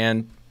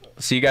 and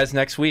see you guys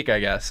next week,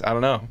 I guess. I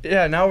don't know.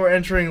 Yeah, now we're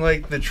entering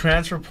like the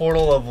transfer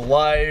portal of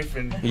life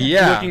and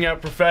looking at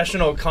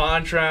professional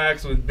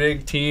contracts with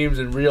big teams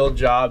and real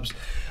jobs.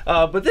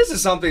 But this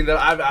is something that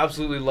I've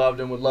absolutely loved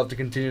and would love to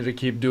continue to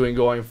keep doing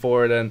going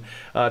forward. And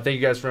thank you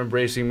guys for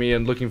embracing me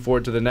and looking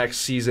forward to the next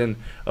season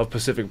of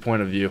Pacific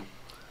Point of View.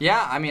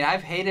 Yeah, I mean,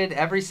 I've hated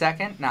every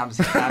second. No, I'm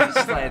just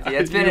playing with you.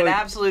 It's been an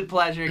absolute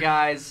pleasure,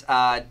 guys.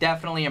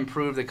 Definitely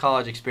improved the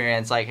college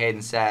experience, like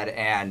Hayden said,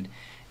 and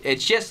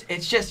it's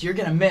just you're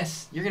gonna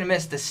miss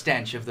the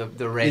stench of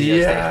the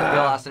radio station, the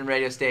Bill Austin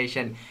radio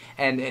station,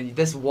 and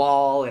this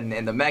wall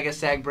and the Mega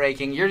Seg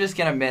breaking. You're just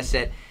gonna miss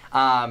it.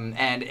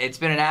 And it's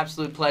been an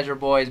absolute pleasure,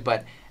 boys.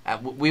 But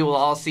we will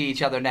all see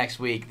each other next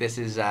week. This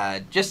is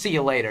just see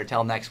you later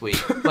till next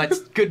week. But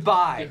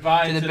goodbye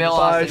to the Bill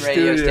Austin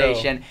radio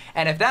station.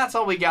 And if that's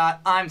all we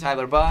got, I'm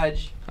Tyler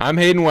Budge. I'm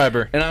Hayden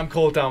Weber. And I'm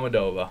Colt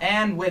Almadova.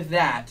 And with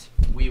that,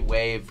 we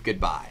wave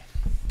goodbye.